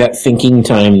having that thinking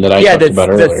time that I talked about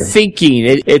earlier. The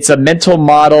thinking. It's a mental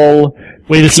model.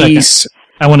 Wait a second.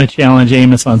 I want to challenge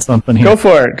Amos on something here. Go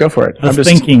for it. The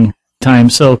thinking time.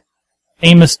 So,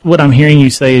 Amos, what I'm hearing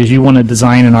you say is you want to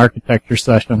design an architecture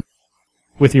session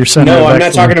with your center. No, I'm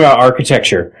not talking about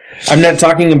architecture. I'm not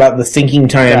talking about the thinking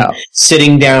time,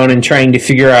 sitting down and trying to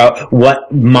figure out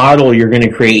what model you're going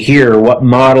to create here, or what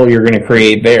model you're going to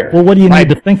create there. Well, what do you need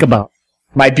to think about?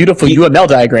 My beautiful UML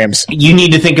diagrams. You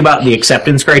need to think about the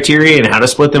acceptance criteria and how to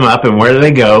split them up and where do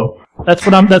they go. That's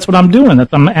what I'm doing.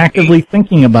 I'm actively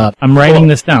thinking about. I'm writing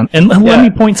this down. And let me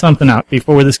point something out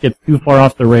before this gets too far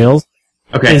off the rails.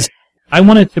 Okay. I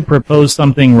wanted to propose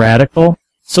something radical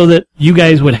so that you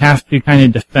guys would have to kind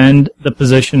of defend the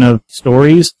position of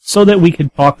stories so that we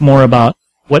could talk more about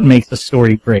what makes a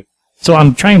story great. So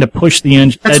I'm trying to push the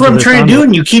edge. That's what I'm trying to do,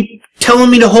 and you keep telling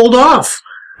me to hold off.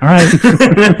 All right.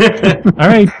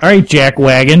 All right, Jack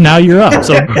Wagon. Now you're up.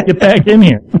 So get back in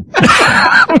here.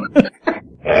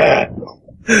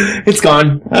 It's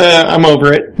gone. I'm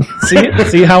over it.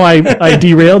 See how I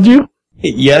derailed you?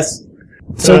 Yes.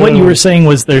 So what you were saying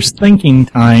was there's thinking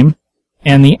time,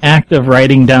 and the act of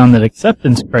writing down that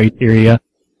acceptance criteria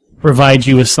provides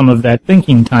you with some of that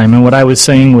thinking time. And what I was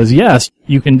saying was, yes,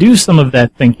 you can do some of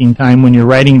that thinking time when you're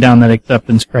writing down that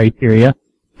acceptance criteria,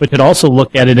 but could also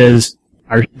look at it as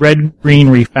our red-green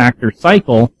refactor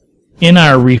cycle. In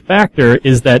our refactor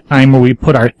is that time where we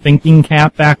put our thinking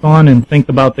cap back on and think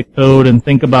about the code and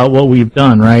think about what we've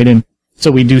done, right? And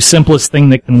so we do simplest thing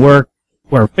that can work.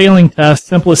 We're failing test,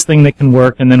 simplest thing that can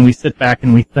work, and then we sit back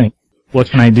and we think, what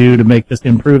can I do to make this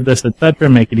improve this, etc.,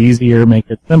 make it easier, make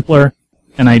it simpler,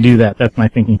 and I do that. That's my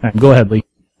thinking time. Go ahead, Lee.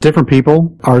 Different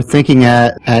people are thinking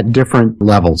at different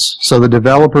levels. So the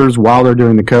developers, while they're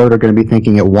doing the code, are going to be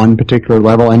thinking at one particular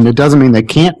level, and it doesn't mean they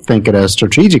can't think at a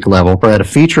strategic level or at a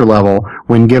feature level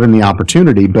when given the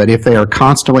opportunity, but if they are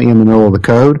constantly in the middle of the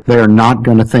code, they are not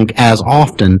going to think as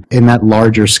often in that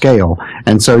larger scale.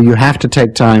 And so you have to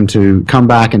take time to come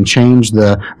back and change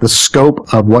the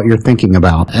scope of what you're thinking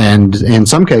about. And in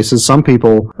some cases, some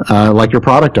people, like your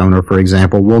product owner, for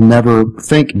example, will never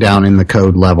think down in the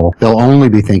code level. They'll only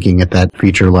be thinking at that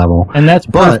feature level. And that's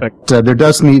perfect. But there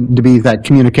does need to be that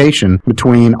communication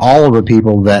between all of the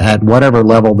people that at whatever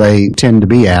level they tend to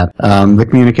be at. The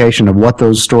communication of what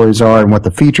those stories are and what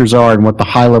the features are and what the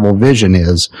high level vision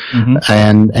is.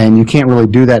 And you can't really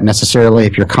do that necessarily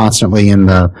if you're constantly in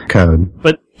the code.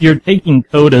 But you're taking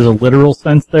code as a literal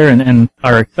sense there, and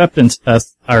our acceptance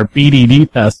tests, our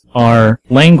BDD tests, are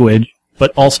language,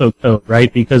 but also code,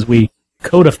 right? Because we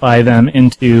codify them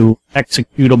into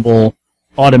executable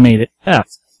automated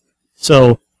tests.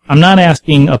 So I'm not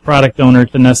asking a product owner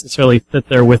to necessarily sit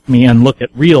there with me and look at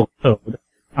real code.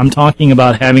 I'm talking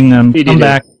about having them come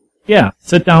back,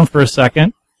 sit down for a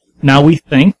second. Now we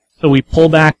think. So we pull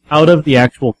back out of the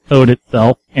actual code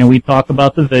itself, and we talk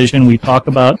about the vision, we talk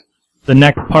about the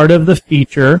next part of the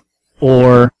feature,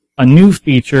 or a new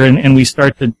feature, and we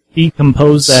start to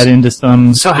decompose that into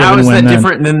some... So how is that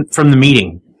different from the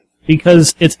meeting?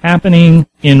 Because it's happening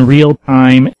in real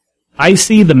time. I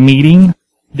see the meeting,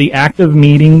 the act of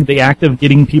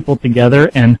getting people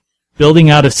together and building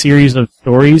out a series of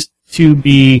stories to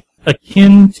be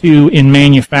akin to, in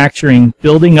manufacturing,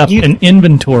 building up an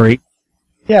inventory.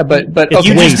 Yeah, but okay.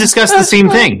 You just discussed the same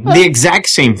thing, the exact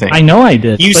same thing. I know I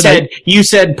did. You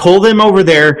said pull them over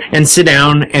there and sit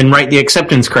down and write the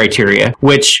acceptance criteria,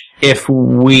 which if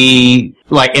we,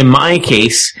 like in my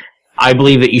case, I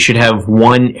believe that you should have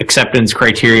one acceptance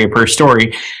criteria per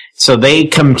story. So they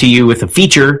come to you with a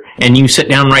feature, and you sit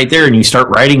down right there and you start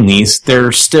writing these.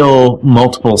 They're still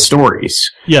multiple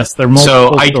stories. Yes, they're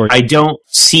multiple stories. So I don't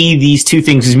see these two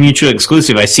things as mutually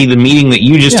exclusive. I see the meeting that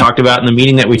you just talked about and the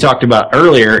meeting that we talked about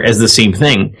earlier as the same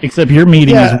thing. Except your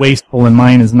meeting is wasteful and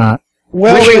mine is not.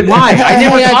 Well, wait, why?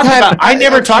 I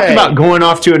never talked about going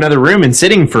off to another room and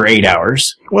sitting for 8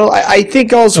 hours. Well, I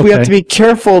think also we have to be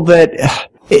careful that...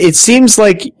 It seems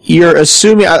like you're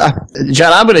assuming,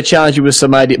 John, I'm going to challenge you with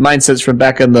some mindsets from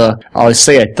back in the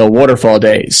waterfall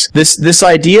days. This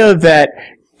idea that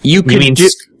you could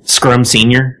Scrum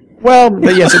Senior? Well,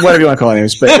 yes, whatever you want to call it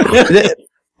anyways. But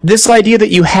this idea that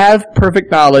you have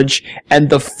perfect knowledge, and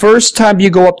the first time you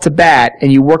go up to bat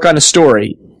and you work on a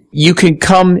story, you can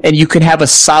come and you can have a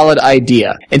solid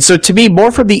idea. And so to me,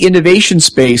 more from the innovation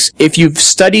space, if you've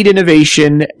studied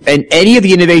innovation and any of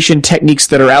the innovation techniques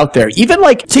that are out there, even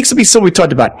like, take something similar we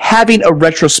talked about, having a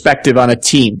retrospective on a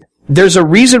team. There's a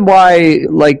reason why,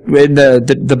 like in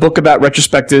the book about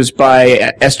retrospectives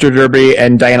by Esther Derby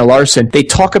and Diana Larson, they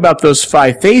talk about those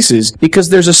 5 phases because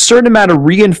there's a certain amount of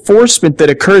reinforcement that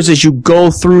occurs as you go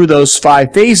through those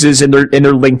 5 phases and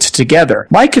they're linked together.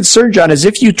 My concern, John, is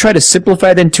if you try to simplify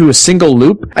it into a single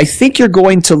loop, I think you're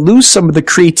going to lose some of the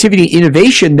creativity and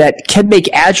innovation that can make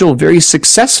Agile very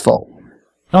successful.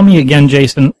 Tell me again,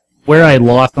 Jason, where I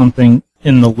lost something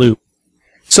in the loop.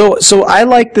 So I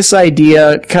like this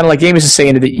idea, kind of like Amos is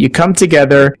saying, that you come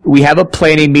together, we have a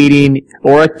planning meeting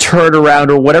or a turnaround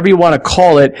or whatever you want to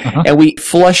call it, and we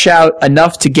flush out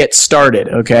enough to get started,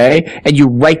 okay? And you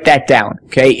write that down,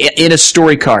 okay, in a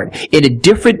story card, in a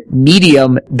different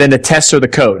medium than the test or the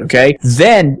code, okay?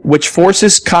 Then, which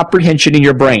forces comprehension in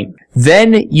your brain.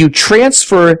 Then you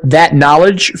transfer that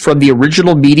knowledge from the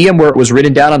original medium where it was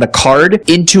written down on the card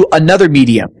into another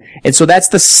medium. And so that's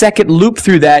the second loop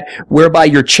through that, whereby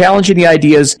you're challenging the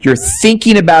ideas, you're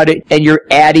thinking about it, and you're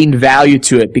adding value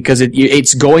to it because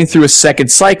it's going through a second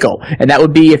cycle. And that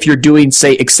would be if you're doing,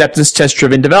 say, acceptance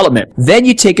test-driven development. Then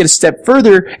you take it a step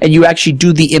further and you actually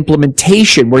do the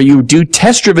implementation where you do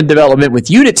test-driven development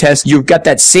with unit tests. You've got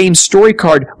that same story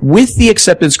card with the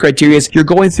acceptance criteria. You're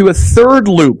going through a third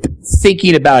loop,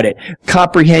 thinking about it,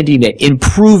 comprehending it,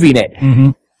 improving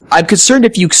it. I'm concerned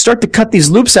if you start to cut these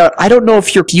loops out, I don't know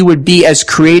if you would be as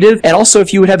creative and also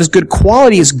if you would have as good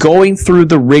quality as going through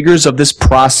the rigors of this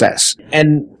process.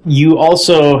 And you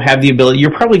also have the ability,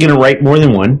 you're probably going to write more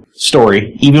than one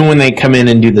story, even when they come in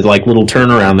and do the like little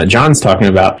turnaround that John's talking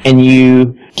about. And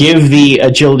you give the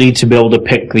agility to be able to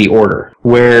pick the order,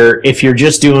 where if you're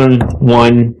just doing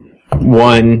one,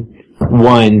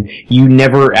 you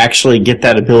never actually get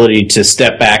that ability to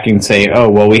step back and say, oh,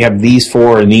 well, we have these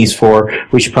 4 and these 4.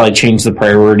 We should probably change the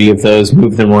priority of those,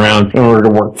 move them around in order to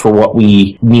work for what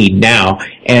we need now.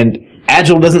 And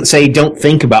Agile doesn't say don't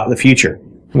think about the future.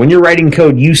 When you're writing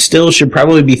code, you still should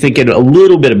probably be thinking a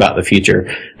little bit about the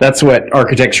future. That's what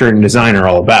architecture and design are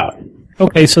all about.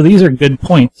 Okay, so these are good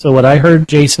points. So what I heard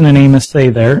Jason and Amos say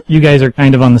there, you guys are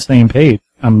kind of on the same page.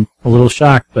 I'm a little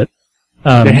shocked, but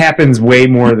it happens way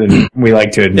more than we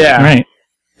like to admit. Yeah. Right.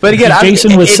 But again,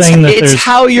 Jason was saying that it's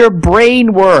how your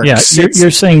brain works. Yeah,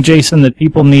 you're saying, Jason, that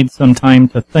people need some time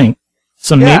to think.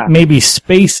 Maybe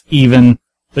space even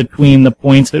between the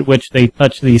points at which they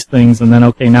touch these things, and then,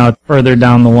 okay, now it's further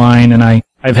down the line, and I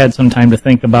I've had some time to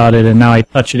think about it, and now I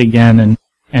touch it again,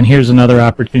 and here's another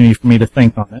opportunity for me to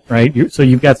think on it, right? So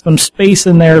you've got some space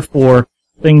in there for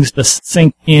things to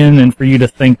sink in and for you to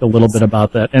think a little bit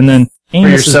about that. And then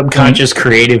Amos's your subconscious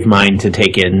creative mind to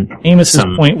take in. Amos's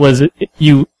point was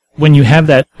when you have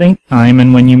that think time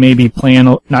and when you maybe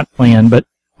not plan, but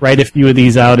write a few of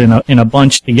these out in a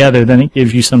bunch together, then it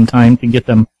gives you some time to get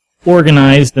them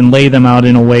organized and lay them out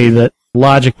in a way that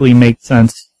logically makes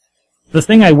sense. The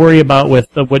thing I worry about with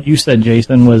what you said,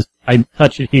 Jason, was I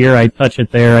touch it here, I touch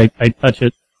it there, I touch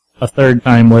it a third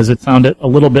time, was it sounded a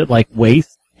little bit like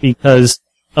waste because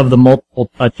of the multiple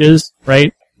touches,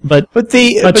 right? But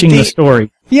touching the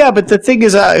story. Yeah, but the thing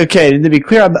is, okay, to be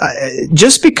clear,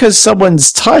 just because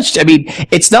someone's touched, I mean,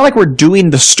 it's not like we're doing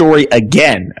the story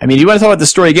again. I mean, you want to talk about the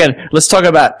story again, let's talk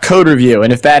about code review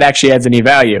and if that actually adds any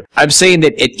value. I'm saying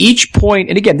that at each point,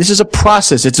 and again, this is a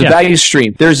process, it's a value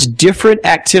stream. There's different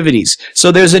activities.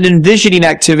 So there's an envisioning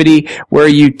activity where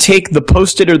you take the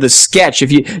post-it or the sketch. If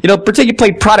pretend you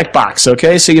played Product Box,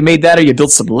 okay? So you made that or you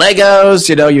built some Legos,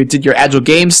 you did your Agile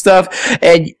game stuff,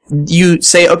 and you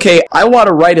say, okay, I want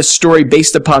to write a story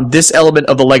based upon this element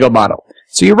of the Lego model.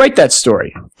 So you write that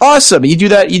story. Awesome. You do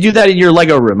that in your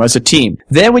Lego room as a team.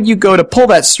 Then when you go to pull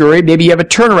that story, maybe you have a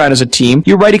turnaround as a team,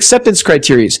 you write acceptance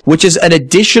criteria, which is an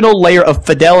additional layer of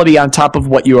fidelity on top of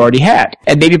what you already had.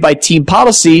 And maybe by team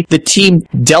policy, the team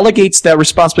delegates that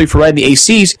responsibility for writing the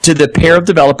ACs to the pair of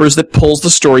developers that pulls the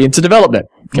story into development.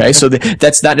 Okay, so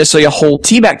that's not necessarily a whole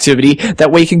team activity.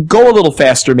 That way you can go a little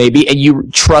faster maybe, and you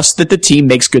trust that the team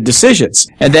makes good decisions.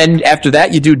 And then after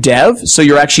that, you do dev, so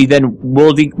you're actually then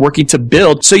working to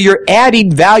build. So you're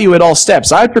adding value at all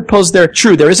steps. I would propose there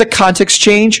is a context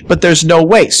change, but there's no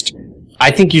waste. I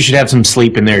think you should have some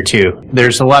sleep in there too.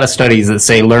 There's a lot of studies that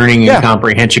say learning and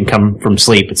comprehension come from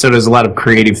sleep. And so does a lot of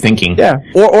creative thinking. Yeah.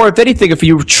 Or if anything, if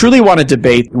you truly want to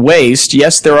debate waste,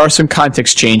 yes, there are some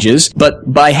context changes,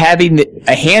 but by having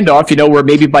a handoff, where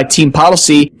maybe by team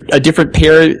policy, a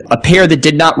pair that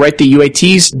did not write the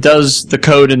UATs does the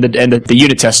code and the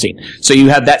unit testing. So you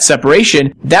have that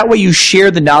separation. That way you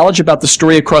share the knowledge about the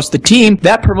story across the team.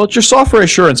 That promotes your software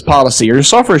assurance policy or your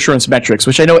software assurance metrics,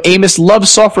 which I know Amos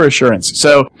loves software assurance.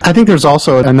 So I think there's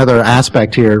also another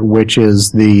aspect here, which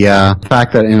is the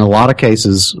fact that in a lot of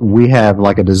cases we have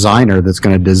like a designer that's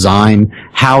going to design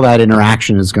how that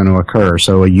interaction is going to occur.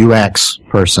 So a UX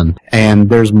person, and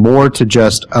there's more to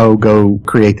just go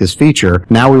create this feature.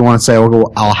 Now we want to say,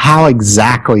 how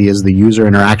exactly is the user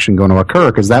interaction going to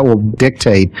occur? Because that will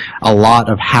dictate a lot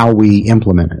of how we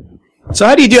implement it. So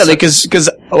how do you do it? Because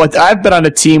I've been on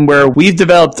a team where we've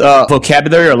developed a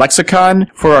vocabulary or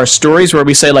lexicon for our stories where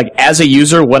we say, as a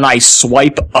user, when I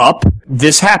swipe up,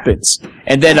 this happens.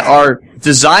 And then our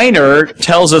designer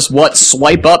tells us what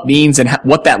swipe up means and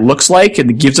what that looks like,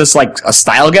 and gives us a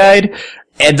style guide.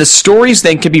 And the stories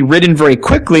then can be written very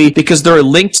quickly because they're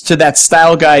linked to that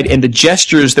style guide and the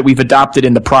gestures that we've adopted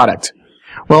in the product.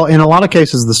 Well, in a lot of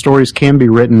cases, the stories can be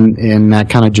written in that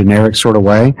kind of generic sort of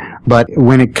way. But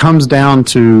when it comes down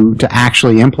to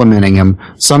actually implementing them,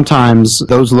 sometimes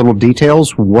those little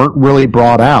details weren't really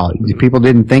brought out. People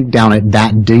didn't think down at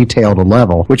that detailed a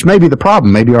level, which may be the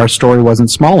problem. Maybe our story wasn't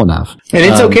small enough. And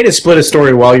it's okay to split a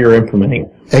story while you're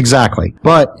implementing. Exactly.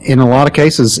 But in a lot of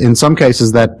cases, in some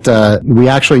cases that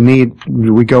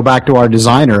we go back to our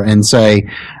designer and say,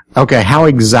 okay, how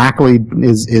exactly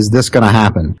is this going to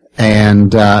happen?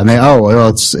 And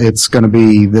it's going to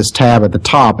be this tab at the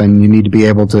top, and you need to be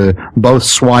able to both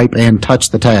swipe and touch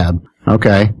the tab.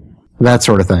 Okay, that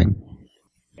sort of thing.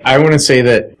 I want to say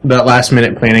that last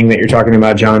minute planning that you're talking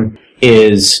about, John,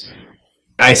 is,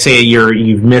 I say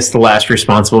you've missed the last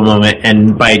responsible moment,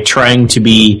 and by trying to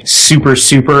be super,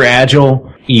 super agile,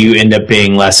 you end up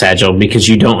being less agile because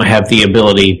you don't have the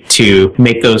ability to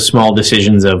make those small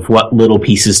decisions of what little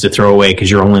pieces to throw away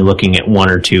because you're only looking at one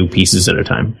or two pieces at a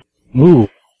time. Ooh.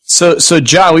 So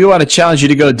John, we want to challenge you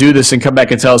to go do this and come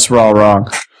back and tell us we're all wrong.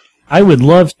 I would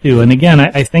love to. And again,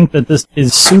 I think that this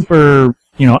is super,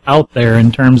 out there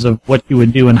in terms of what you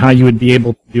would do and how you would be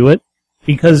able to do it,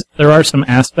 because there are some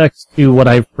aspects to what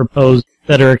I've proposed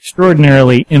that are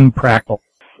extraordinarily impractical.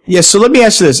 Yeah, so let me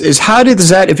ask you this,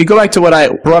 if you go back to what I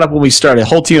brought up when we started,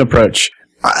 whole team approach,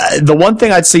 the one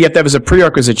thing I'd say you have to have as a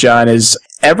prerequisite, John, is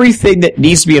everything that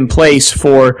needs to be in place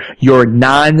for your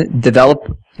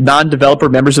non-developer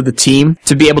members of the team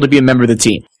to be able to be a member of the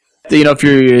team. If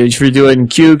you're doing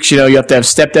Qux, you have to have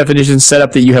step definitions set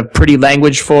up that you have pretty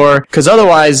language for, because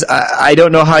otherwise, I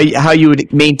don't know how you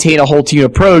would maintain a whole team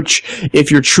approach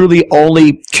if you're truly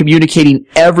only communicating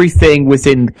everything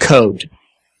within code.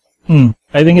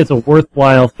 I think it's a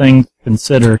worthwhile thing to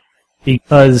consider,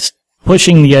 because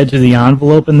pushing the edge of the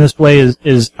envelope in this way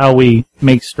is how we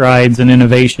make strides and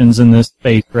innovations in this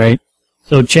space, right?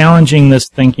 So challenging this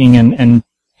thinking and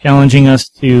challenging us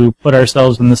to put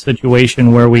ourselves in the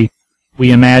situation where we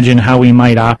imagine how we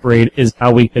might operate is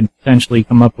how we could potentially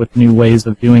come up with new ways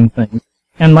of doing things.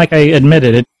 And like I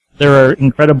admitted, there are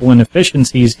incredible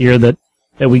inefficiencies here that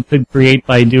we could create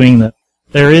by doing that.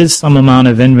 There is some amount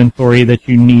of inventory that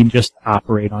you need just to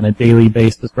operate on a daily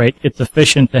basis, right? It's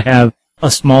efficient to have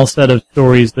a small set of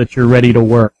stories that you're ready to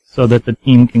work so that the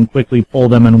team can quickly pull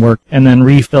them and work and then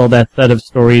refill that set of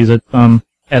stories at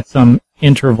some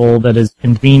interval that is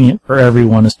convenient for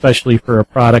everyone, especially for a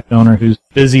product owner who's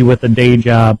busy with a day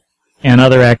job and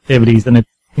other activities. And it's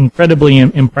incredibly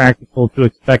impractical to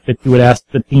expect that you would ask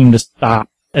the team to stop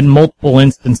at multiple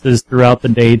instances throughout the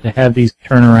day to have these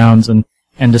turnarounds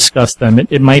and discuss them.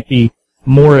 It might be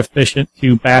more efficient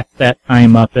to back that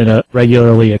time up at a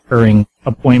regularly occurring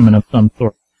appointment of some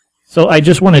sort. So I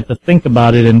just wanted to think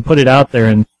about it and put it out there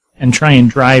and try and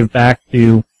drive back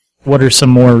to what are some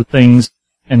more things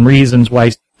and reasons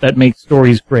why that make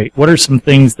stories great. What are some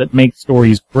things that make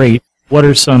stories great? What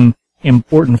are some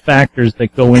important factors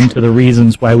that go into the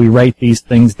reasons why we write these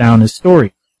things down as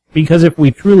stories? Because if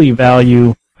we truly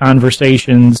value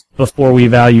conversations before we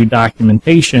value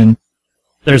documentation,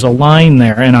 there's a line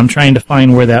there, and I'm trying to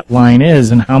find where that line is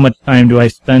and how much time do I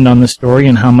spend on the story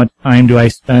and how much time do I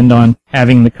spend on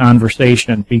having the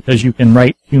conversation, because you can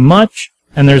write too much,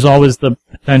 and there's always the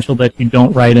potential that you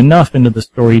don't write enough into the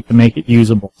story to make it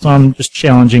usable. So I'm just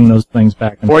challenging those things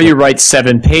back and forth. Or you write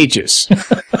 7 pages.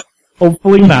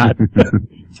 Hopefully not.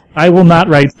 I will not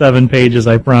write 7 pages,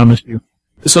 I promise you.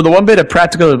 So the one bit of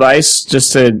practical advice,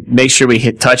 just to make sure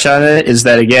we touch on it, is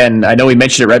that, again, I know we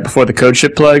mentioned it right before the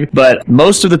CodeShip plug, but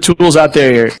most of the tools out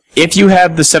there, if you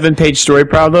have the 7-page story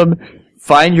problem,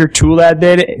 find your tool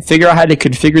admin, figure out how to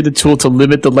configure the tool to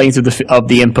limit the length of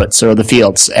the inputs or the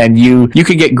fields, and you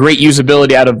can get great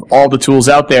usability out of all the tools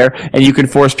out there, and you can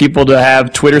force people to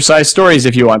have Twitter-sized stories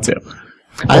if you want to.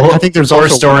 I think there's also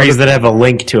stories that have a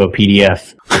link to a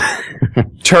PDF.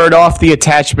 Turn off the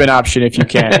attachment option if you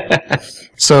can.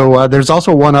 So there's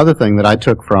also one other thing that I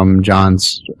took from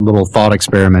John's little thought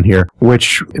experiment here,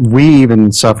 which we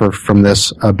even suffer from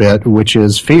this a bit, which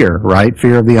is fear, right?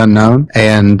 Fear of the unknown.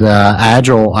 And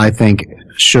Agile, I think,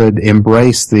 should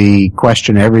embrace the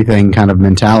question everything kind of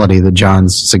mentality that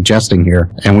John's suggesting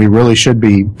here. And we really should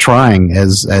be trying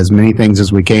as many things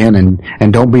as we can,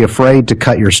 and don't be afraid to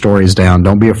cut your stories down.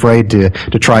 Don't be afraid to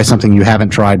try something you haven't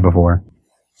tried before.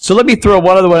 So let me throw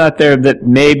one other one out there that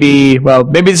maybe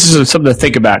this is something to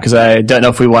think about, because I don't know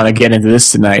if we want to get into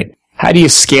this tonight. How do you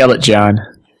scale it, John?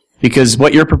 Because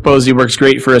what you're proposing works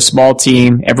great for a small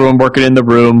team, everyone working in the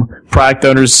room, product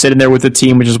owners sitting there with the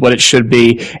team, which is what it should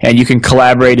be, and you can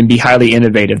collaborate and be highly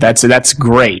innovative. That's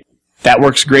great. That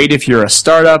works great if you're a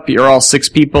startup, you're all 6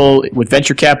 people with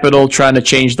venture capital trying to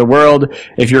change the world.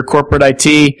 If you're corporate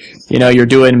IT, you're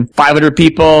doing 500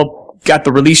 people, got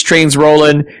the release trains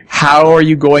rolling. How are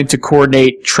you going to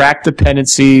coordinate track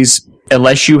dependencies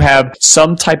unless you have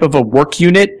some type of a work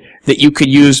unit that you could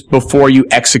use before you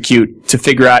execute to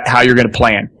figure out how you're going to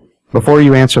plan? Before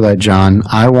you answer that, John,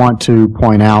 I want to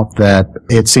point out that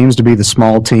it seems to be the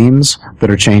small teams that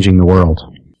are changing the world.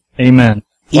 Amen.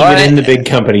 Even in the big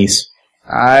companies.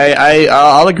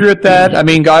 I'll agree with that. I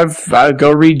mean, I'll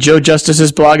go read Joe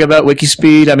Justice's blog about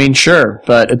Wikispeed. I mean, sure,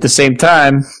 but at the same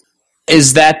time,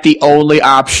 is that the only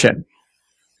option?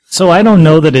 So I don't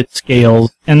know that it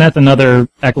scales, and that's another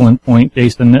excellent point,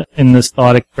 Jason, in this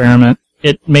thought experiment.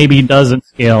 It maybe doesn't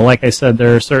scale. Like I said,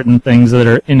 there are certain things that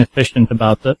are inefficient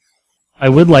about this. I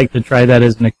would like to try that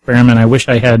as an experiment. I wish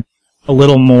I had a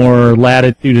little more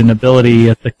latitude and ability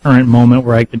at the current moment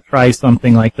where I could try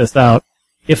something like this out.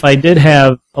 If I did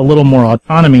have a little more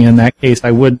autonomy in that case,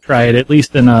 I would try it, at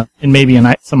least in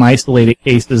some isolated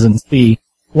cases, and see.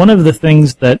 One of the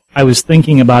things that I was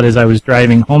thinking about as I was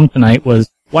driving home tonight was,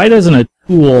 why doesn't a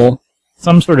tool,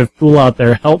 some sort of tool out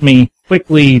there, help me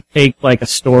quickly take like a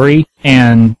story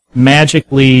and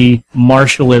magically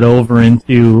marshal it over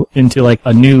into like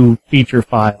a new feature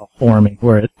file for me,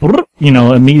 where it,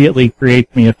 immediately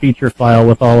creates me a feature file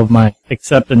with all of my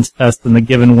acceptance tests in the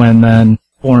given when then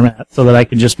format, so that I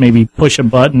could just maybe push a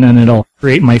button and it'll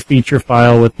create my feature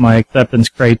file with my acceptance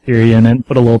criteria and then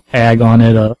put a little tag on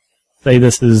it, say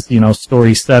this is,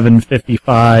 story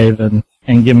 755 and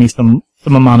give me some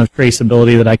amount of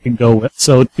traceability that I could go with.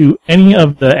 So to any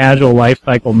of the Agile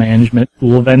lifecycle management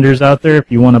tool vendors out there,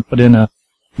 if you want to put in a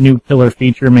new killer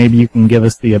feature, maybe you can give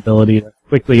us the ability to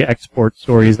quickly export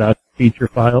stories out to feature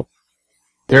files.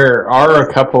 There are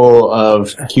a couple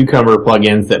of Cucumber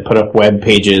plugins that put up web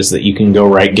pages that you can go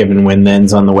write given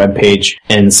when-thens on the web page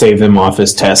and save them off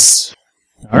as tests.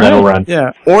 That'll run.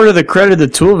 Yeah. Or to the credit of the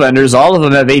tool vendors, all of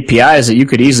them have APIs that you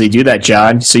could easily do that,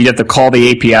 John. So you'd have to call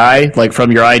the API, like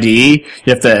from your IDE.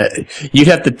 You'd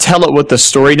have to tell it what the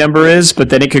story number is, but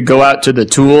then it could go out to the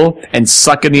tool and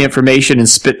suck in the information and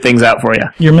spit things out for you.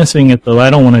 You're missing it, though. I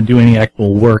don't want to do any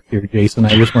actual work here, Jason.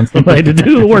 I just want somebody to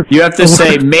do the work. You have to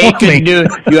say, make a new,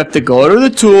 you have to go to the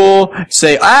tool,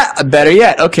 say, better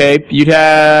yet, okay, you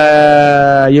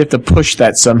have to push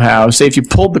that somehow. Say if you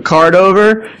pulled the card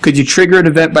over, could you trigger an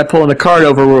event by pulling the card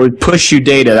over where it would push you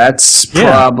data? That's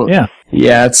probably...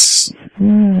 Yeah, it's...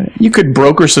 you could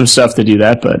broker some stuff to do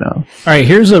that, but no. All right,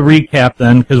 here's a recap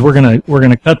then, because we're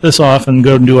gonna cut this off and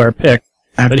go and do our pick.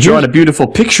 I've drawn a beautiful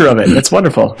picture of it. That's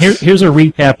wonderful. Here's a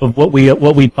recap of what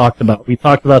we talked about. We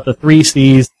talked about the 3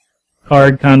 C's: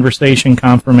 card, conversation,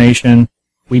 confirmation.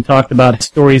 We talked about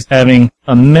stories having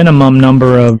a minimum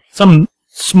number of, some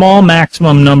small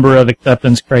maximum number of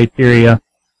acceptance criteria.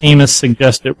 Amos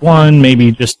suggested 1,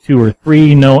 maybe just 2 or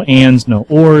 3, no ands, no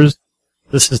ors.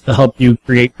 This is to help you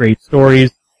create great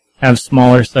stories, have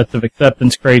smaller sets of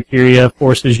acceptance criteria,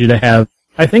 forces you to have,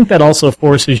 I think that also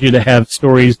forces you to have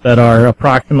stories that are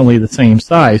approximately the same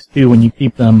size, too, when you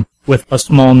keep them with a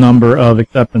small number of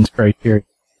acceptance criteria.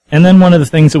 And then one of the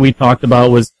things that we talked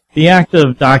about was the act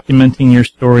of documenting your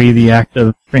story, the act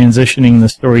of transitioning the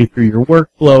story through your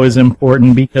workflow is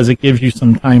important because it gives you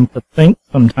some time to think,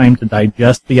 some time to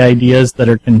digest the ideas that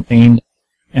are contained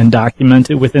and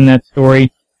documented within that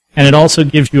story. And it also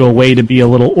gives you a way to be a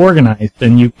little organized,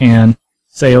 and you can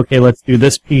say, okay, let's do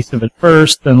this piece of it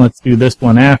first, then let's do this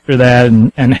one after that,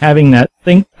 and having that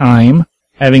think time,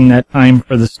 having that time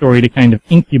for the story to kind of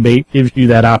incubate gives you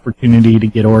that opportunity to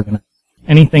get organized.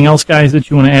 Anything else, guys, that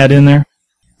you want to add in there?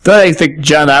 I think,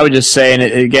 John, I would just say, and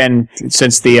again,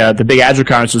 since the big Agile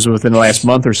conference was within the last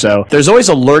month or so, there's always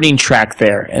a learning track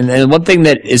there. And one thing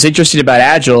that is interesting about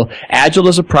Agile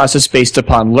is a process based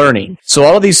upon learning. So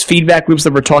all of these feedback loops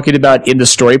that we're talking about in the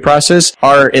story process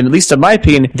are, at least in my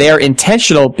opinion, they are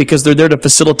intentional because they're there to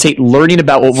facilitate learning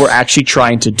about what we're actually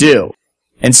trying to do.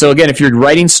 And so again, if you're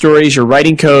writing stories, you're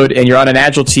writing code, and you're on an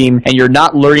Agile team, and you're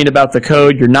not learning about the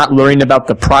code, you're not learning about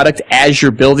the product as you're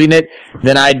building it,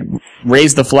 then I'd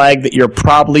raise the flag that you're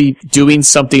probably doing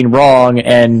something wrong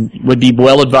and would be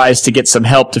well advised to get some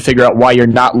help to figure out why you're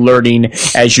not learning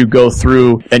as you go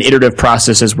through an iterative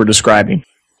process as we're describing.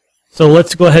 So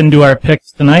let's go ahead and do our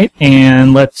picks tonight,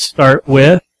 and let's start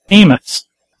with Amos.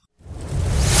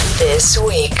 This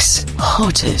week's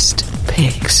hottest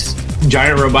picks.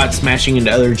 Giant Robots Smashing into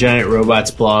Other Giant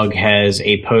Robots blog has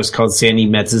a post called Sandy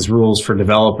Metz's Rules for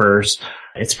Developers.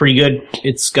 It's pretty good.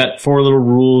 It's got 4 little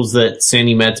rules that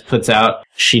Sandy Metz puts out.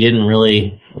 She didn't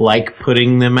really like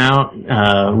putting them out.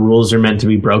 Rules are meant to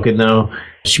be broken, though.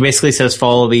 She basically says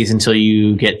follow these until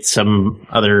you get some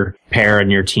other pair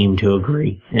on your team to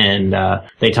agree. And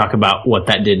they talk about what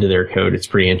that did to their code. It's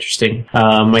pretty interesting.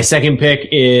 My second pick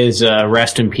is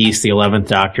rest in peace, the 11th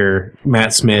Doctor,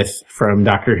 Matt Smith from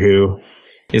Doctor Who.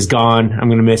 Is gone. I'm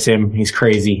going to miss him. He's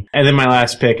crazy. And then my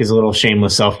last pick is a little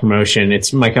shameless self-promotion.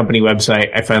 It's my company website.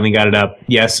 I finally got it up.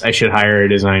 Yes, I should hire a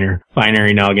designer.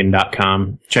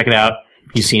 BinaryNoggin.com. Check it out.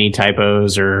 If you see any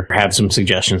typos or have some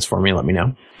suggestions for me, let me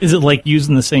know. Is it like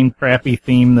using the same crappy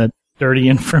theme that Dirty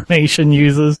Information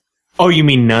uses? Oh, you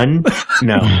mean none?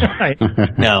 No. Right.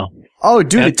 No. Oh,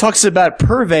 dude, it talks about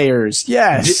purveyors.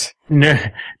 Yes.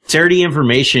 Dirty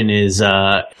Information is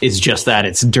just that.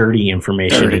 It's dirty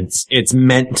information. Dirty. It's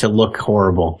meant to look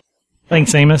horrible.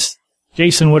 Thanks, Amos.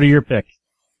 Jason, what are your picks?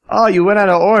 Oh, you went out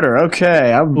of order.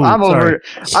 Okay,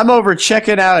 I'm over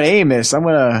checking out Amos. I'm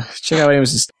gonna check out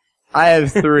Amos. I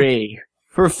have 3.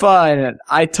 For fun,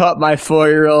 I taught my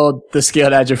 4-year-old the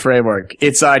Scaled Agile Framework.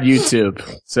 It's on YouTube,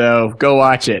 so go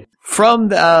watch it. From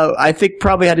I think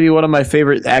probably had to be one of my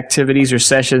favorite activities or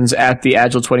sessions at the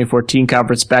Agile 2014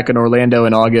 conference back in Orlando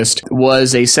in August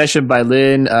was a session by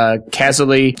Lynn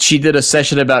Casserly. She did a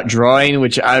session about drawing,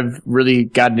 which I've really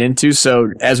gotten into.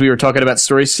 So as we were talking about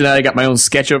stories tonight, I got my own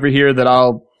sketch over here that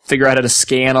I'll figure out how to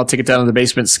scan. I'll take it down to the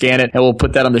basement, scan it, and we'll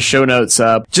put that on the show notes.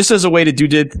 Just as a way to do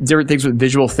different things with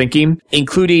visual thinking,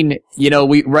 including,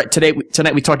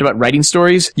 tonight we talked about writing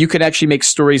stories. You can actually make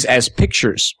stories as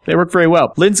pictures. They work very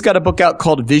well. Lynn's got a book out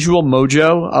called Visual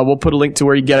Mojo. We'll put a link to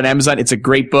where you can get it on Amazon. It's a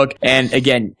great book. And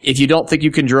again, if you don't think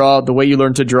you can draw, the way you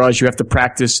learn to draw is you have to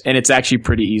practice, and it's actually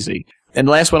pretty easy. And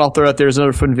the last one I'll throw out there is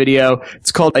another fun video.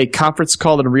 It's called A Conference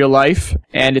Call in Real Life,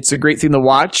 and it's a great thing to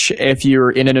watch if you're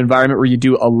in an environment where you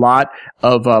do a lot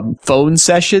of phone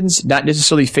sessions, not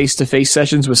necessarily face-to-face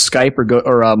sessions with Skype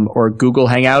or Google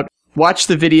Hangout. Watch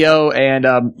the video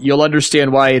and you'll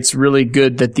understand why it's really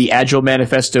good that the Agile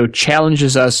Manifesto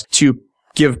challenges us to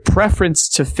give preference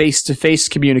to face-to-face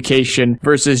communication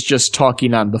versus just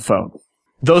talking on the phone.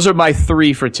 Those are my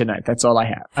 3 for tonight. That's all I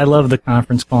have. I love the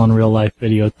conference call in real life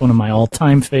video. It's one of my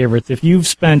all-time favorites. If you've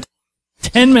spent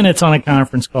 10 minutes on a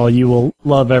conference call, you will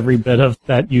love every bit of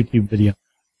that YouTube video.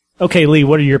 Okay, Lee,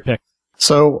 what are your picks?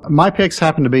 So my picks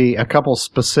happen to be a couple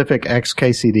specific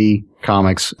XKCD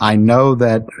comics. I know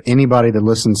that anybody that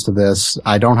listens to this,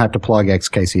 I don't have to plug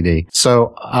XKCD.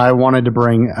 So I wanted to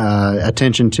bring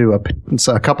attention to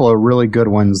a couple of really good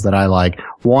ones that I like.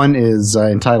 One is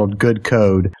entitled Good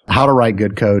Code, How to Write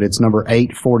Good Code. It's number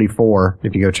 844,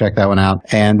 if you go check that one out.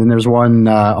 And then there's one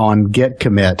on Git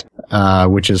Commit,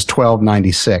 which is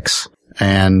 1296.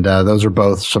 And those are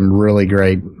both some really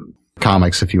great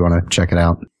comics if you want to check it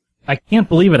out. I can't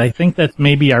believe it. I think that's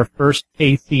maybe our first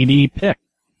KCD pick.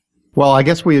 Well, I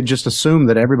guess we had just assumed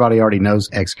that everybody already knows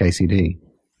XKCD.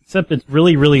 Except it's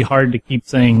really, really hard to keep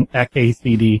saying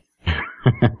XKCD.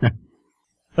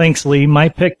 Thanks, Lee. My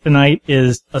pick tonight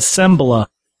is Assembla.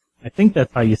 I think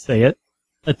that's how you say it.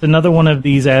 It's another one of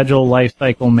these Agile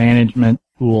lifecycle management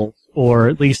tools, or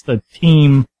at least a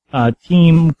team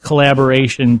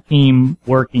collaboration, team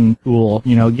working tool.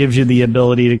 You know, gives you the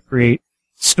ability to create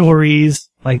stories,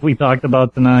 like we talked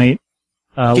about tonight.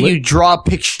 Can you draw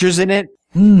pictures in it?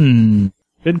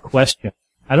 Good question.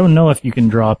 I don't know if you can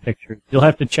draw pictures. You'll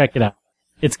have to check it out.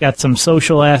 It's got some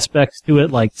social aspects to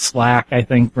it, like Slack, I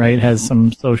think, right? Has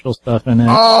some social stuff in it.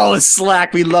 Oh,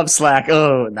 Slack. We love Slack.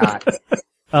 Oh, not.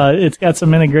 It's got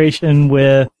some integration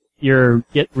with your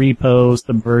Git repo,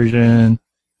 Subversion,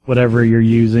 whatever you're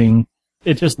using.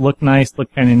 It just looked nice,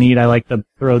 looked kind of neat. I like to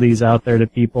throw these out there to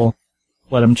people,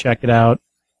 let them check it out.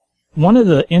 One of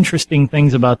the interesting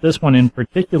things about this one in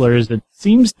particular is it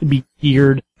seems to be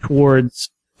geared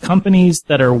towards companies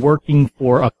that are working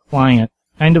for a client,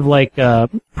 kind of like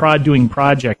doing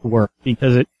project work,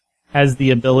 because it has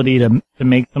the ability to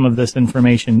make some of this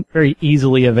information very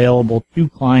easily available to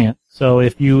clients. So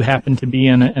if you happen to be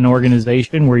in an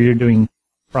organization where you're doing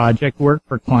project work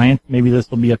for clients, maybe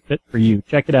this will be a fit for you.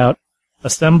 Check it out,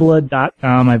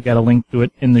 assembla.com. I've got a link to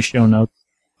it in the show notes.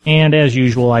 And as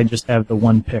usual, I just have the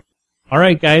one pick. All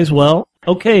right, guys. Well,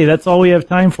 okay, that's all we have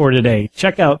time for today.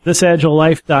 Check out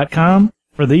thisagilelife.com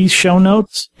for these show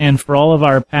notes and for all of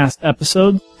our past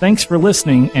episodes. Thanks for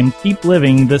listening and keep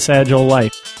living this Agile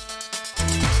life.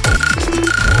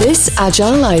 This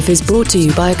Agile Life is brought to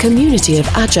you by a community of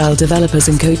Agile developers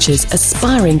and coaches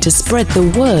aspiring to spread the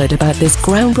word about this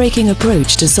groundbreaking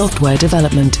approach to software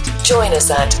development. Join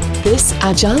us at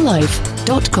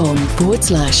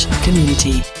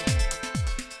thisagilelife.com/community.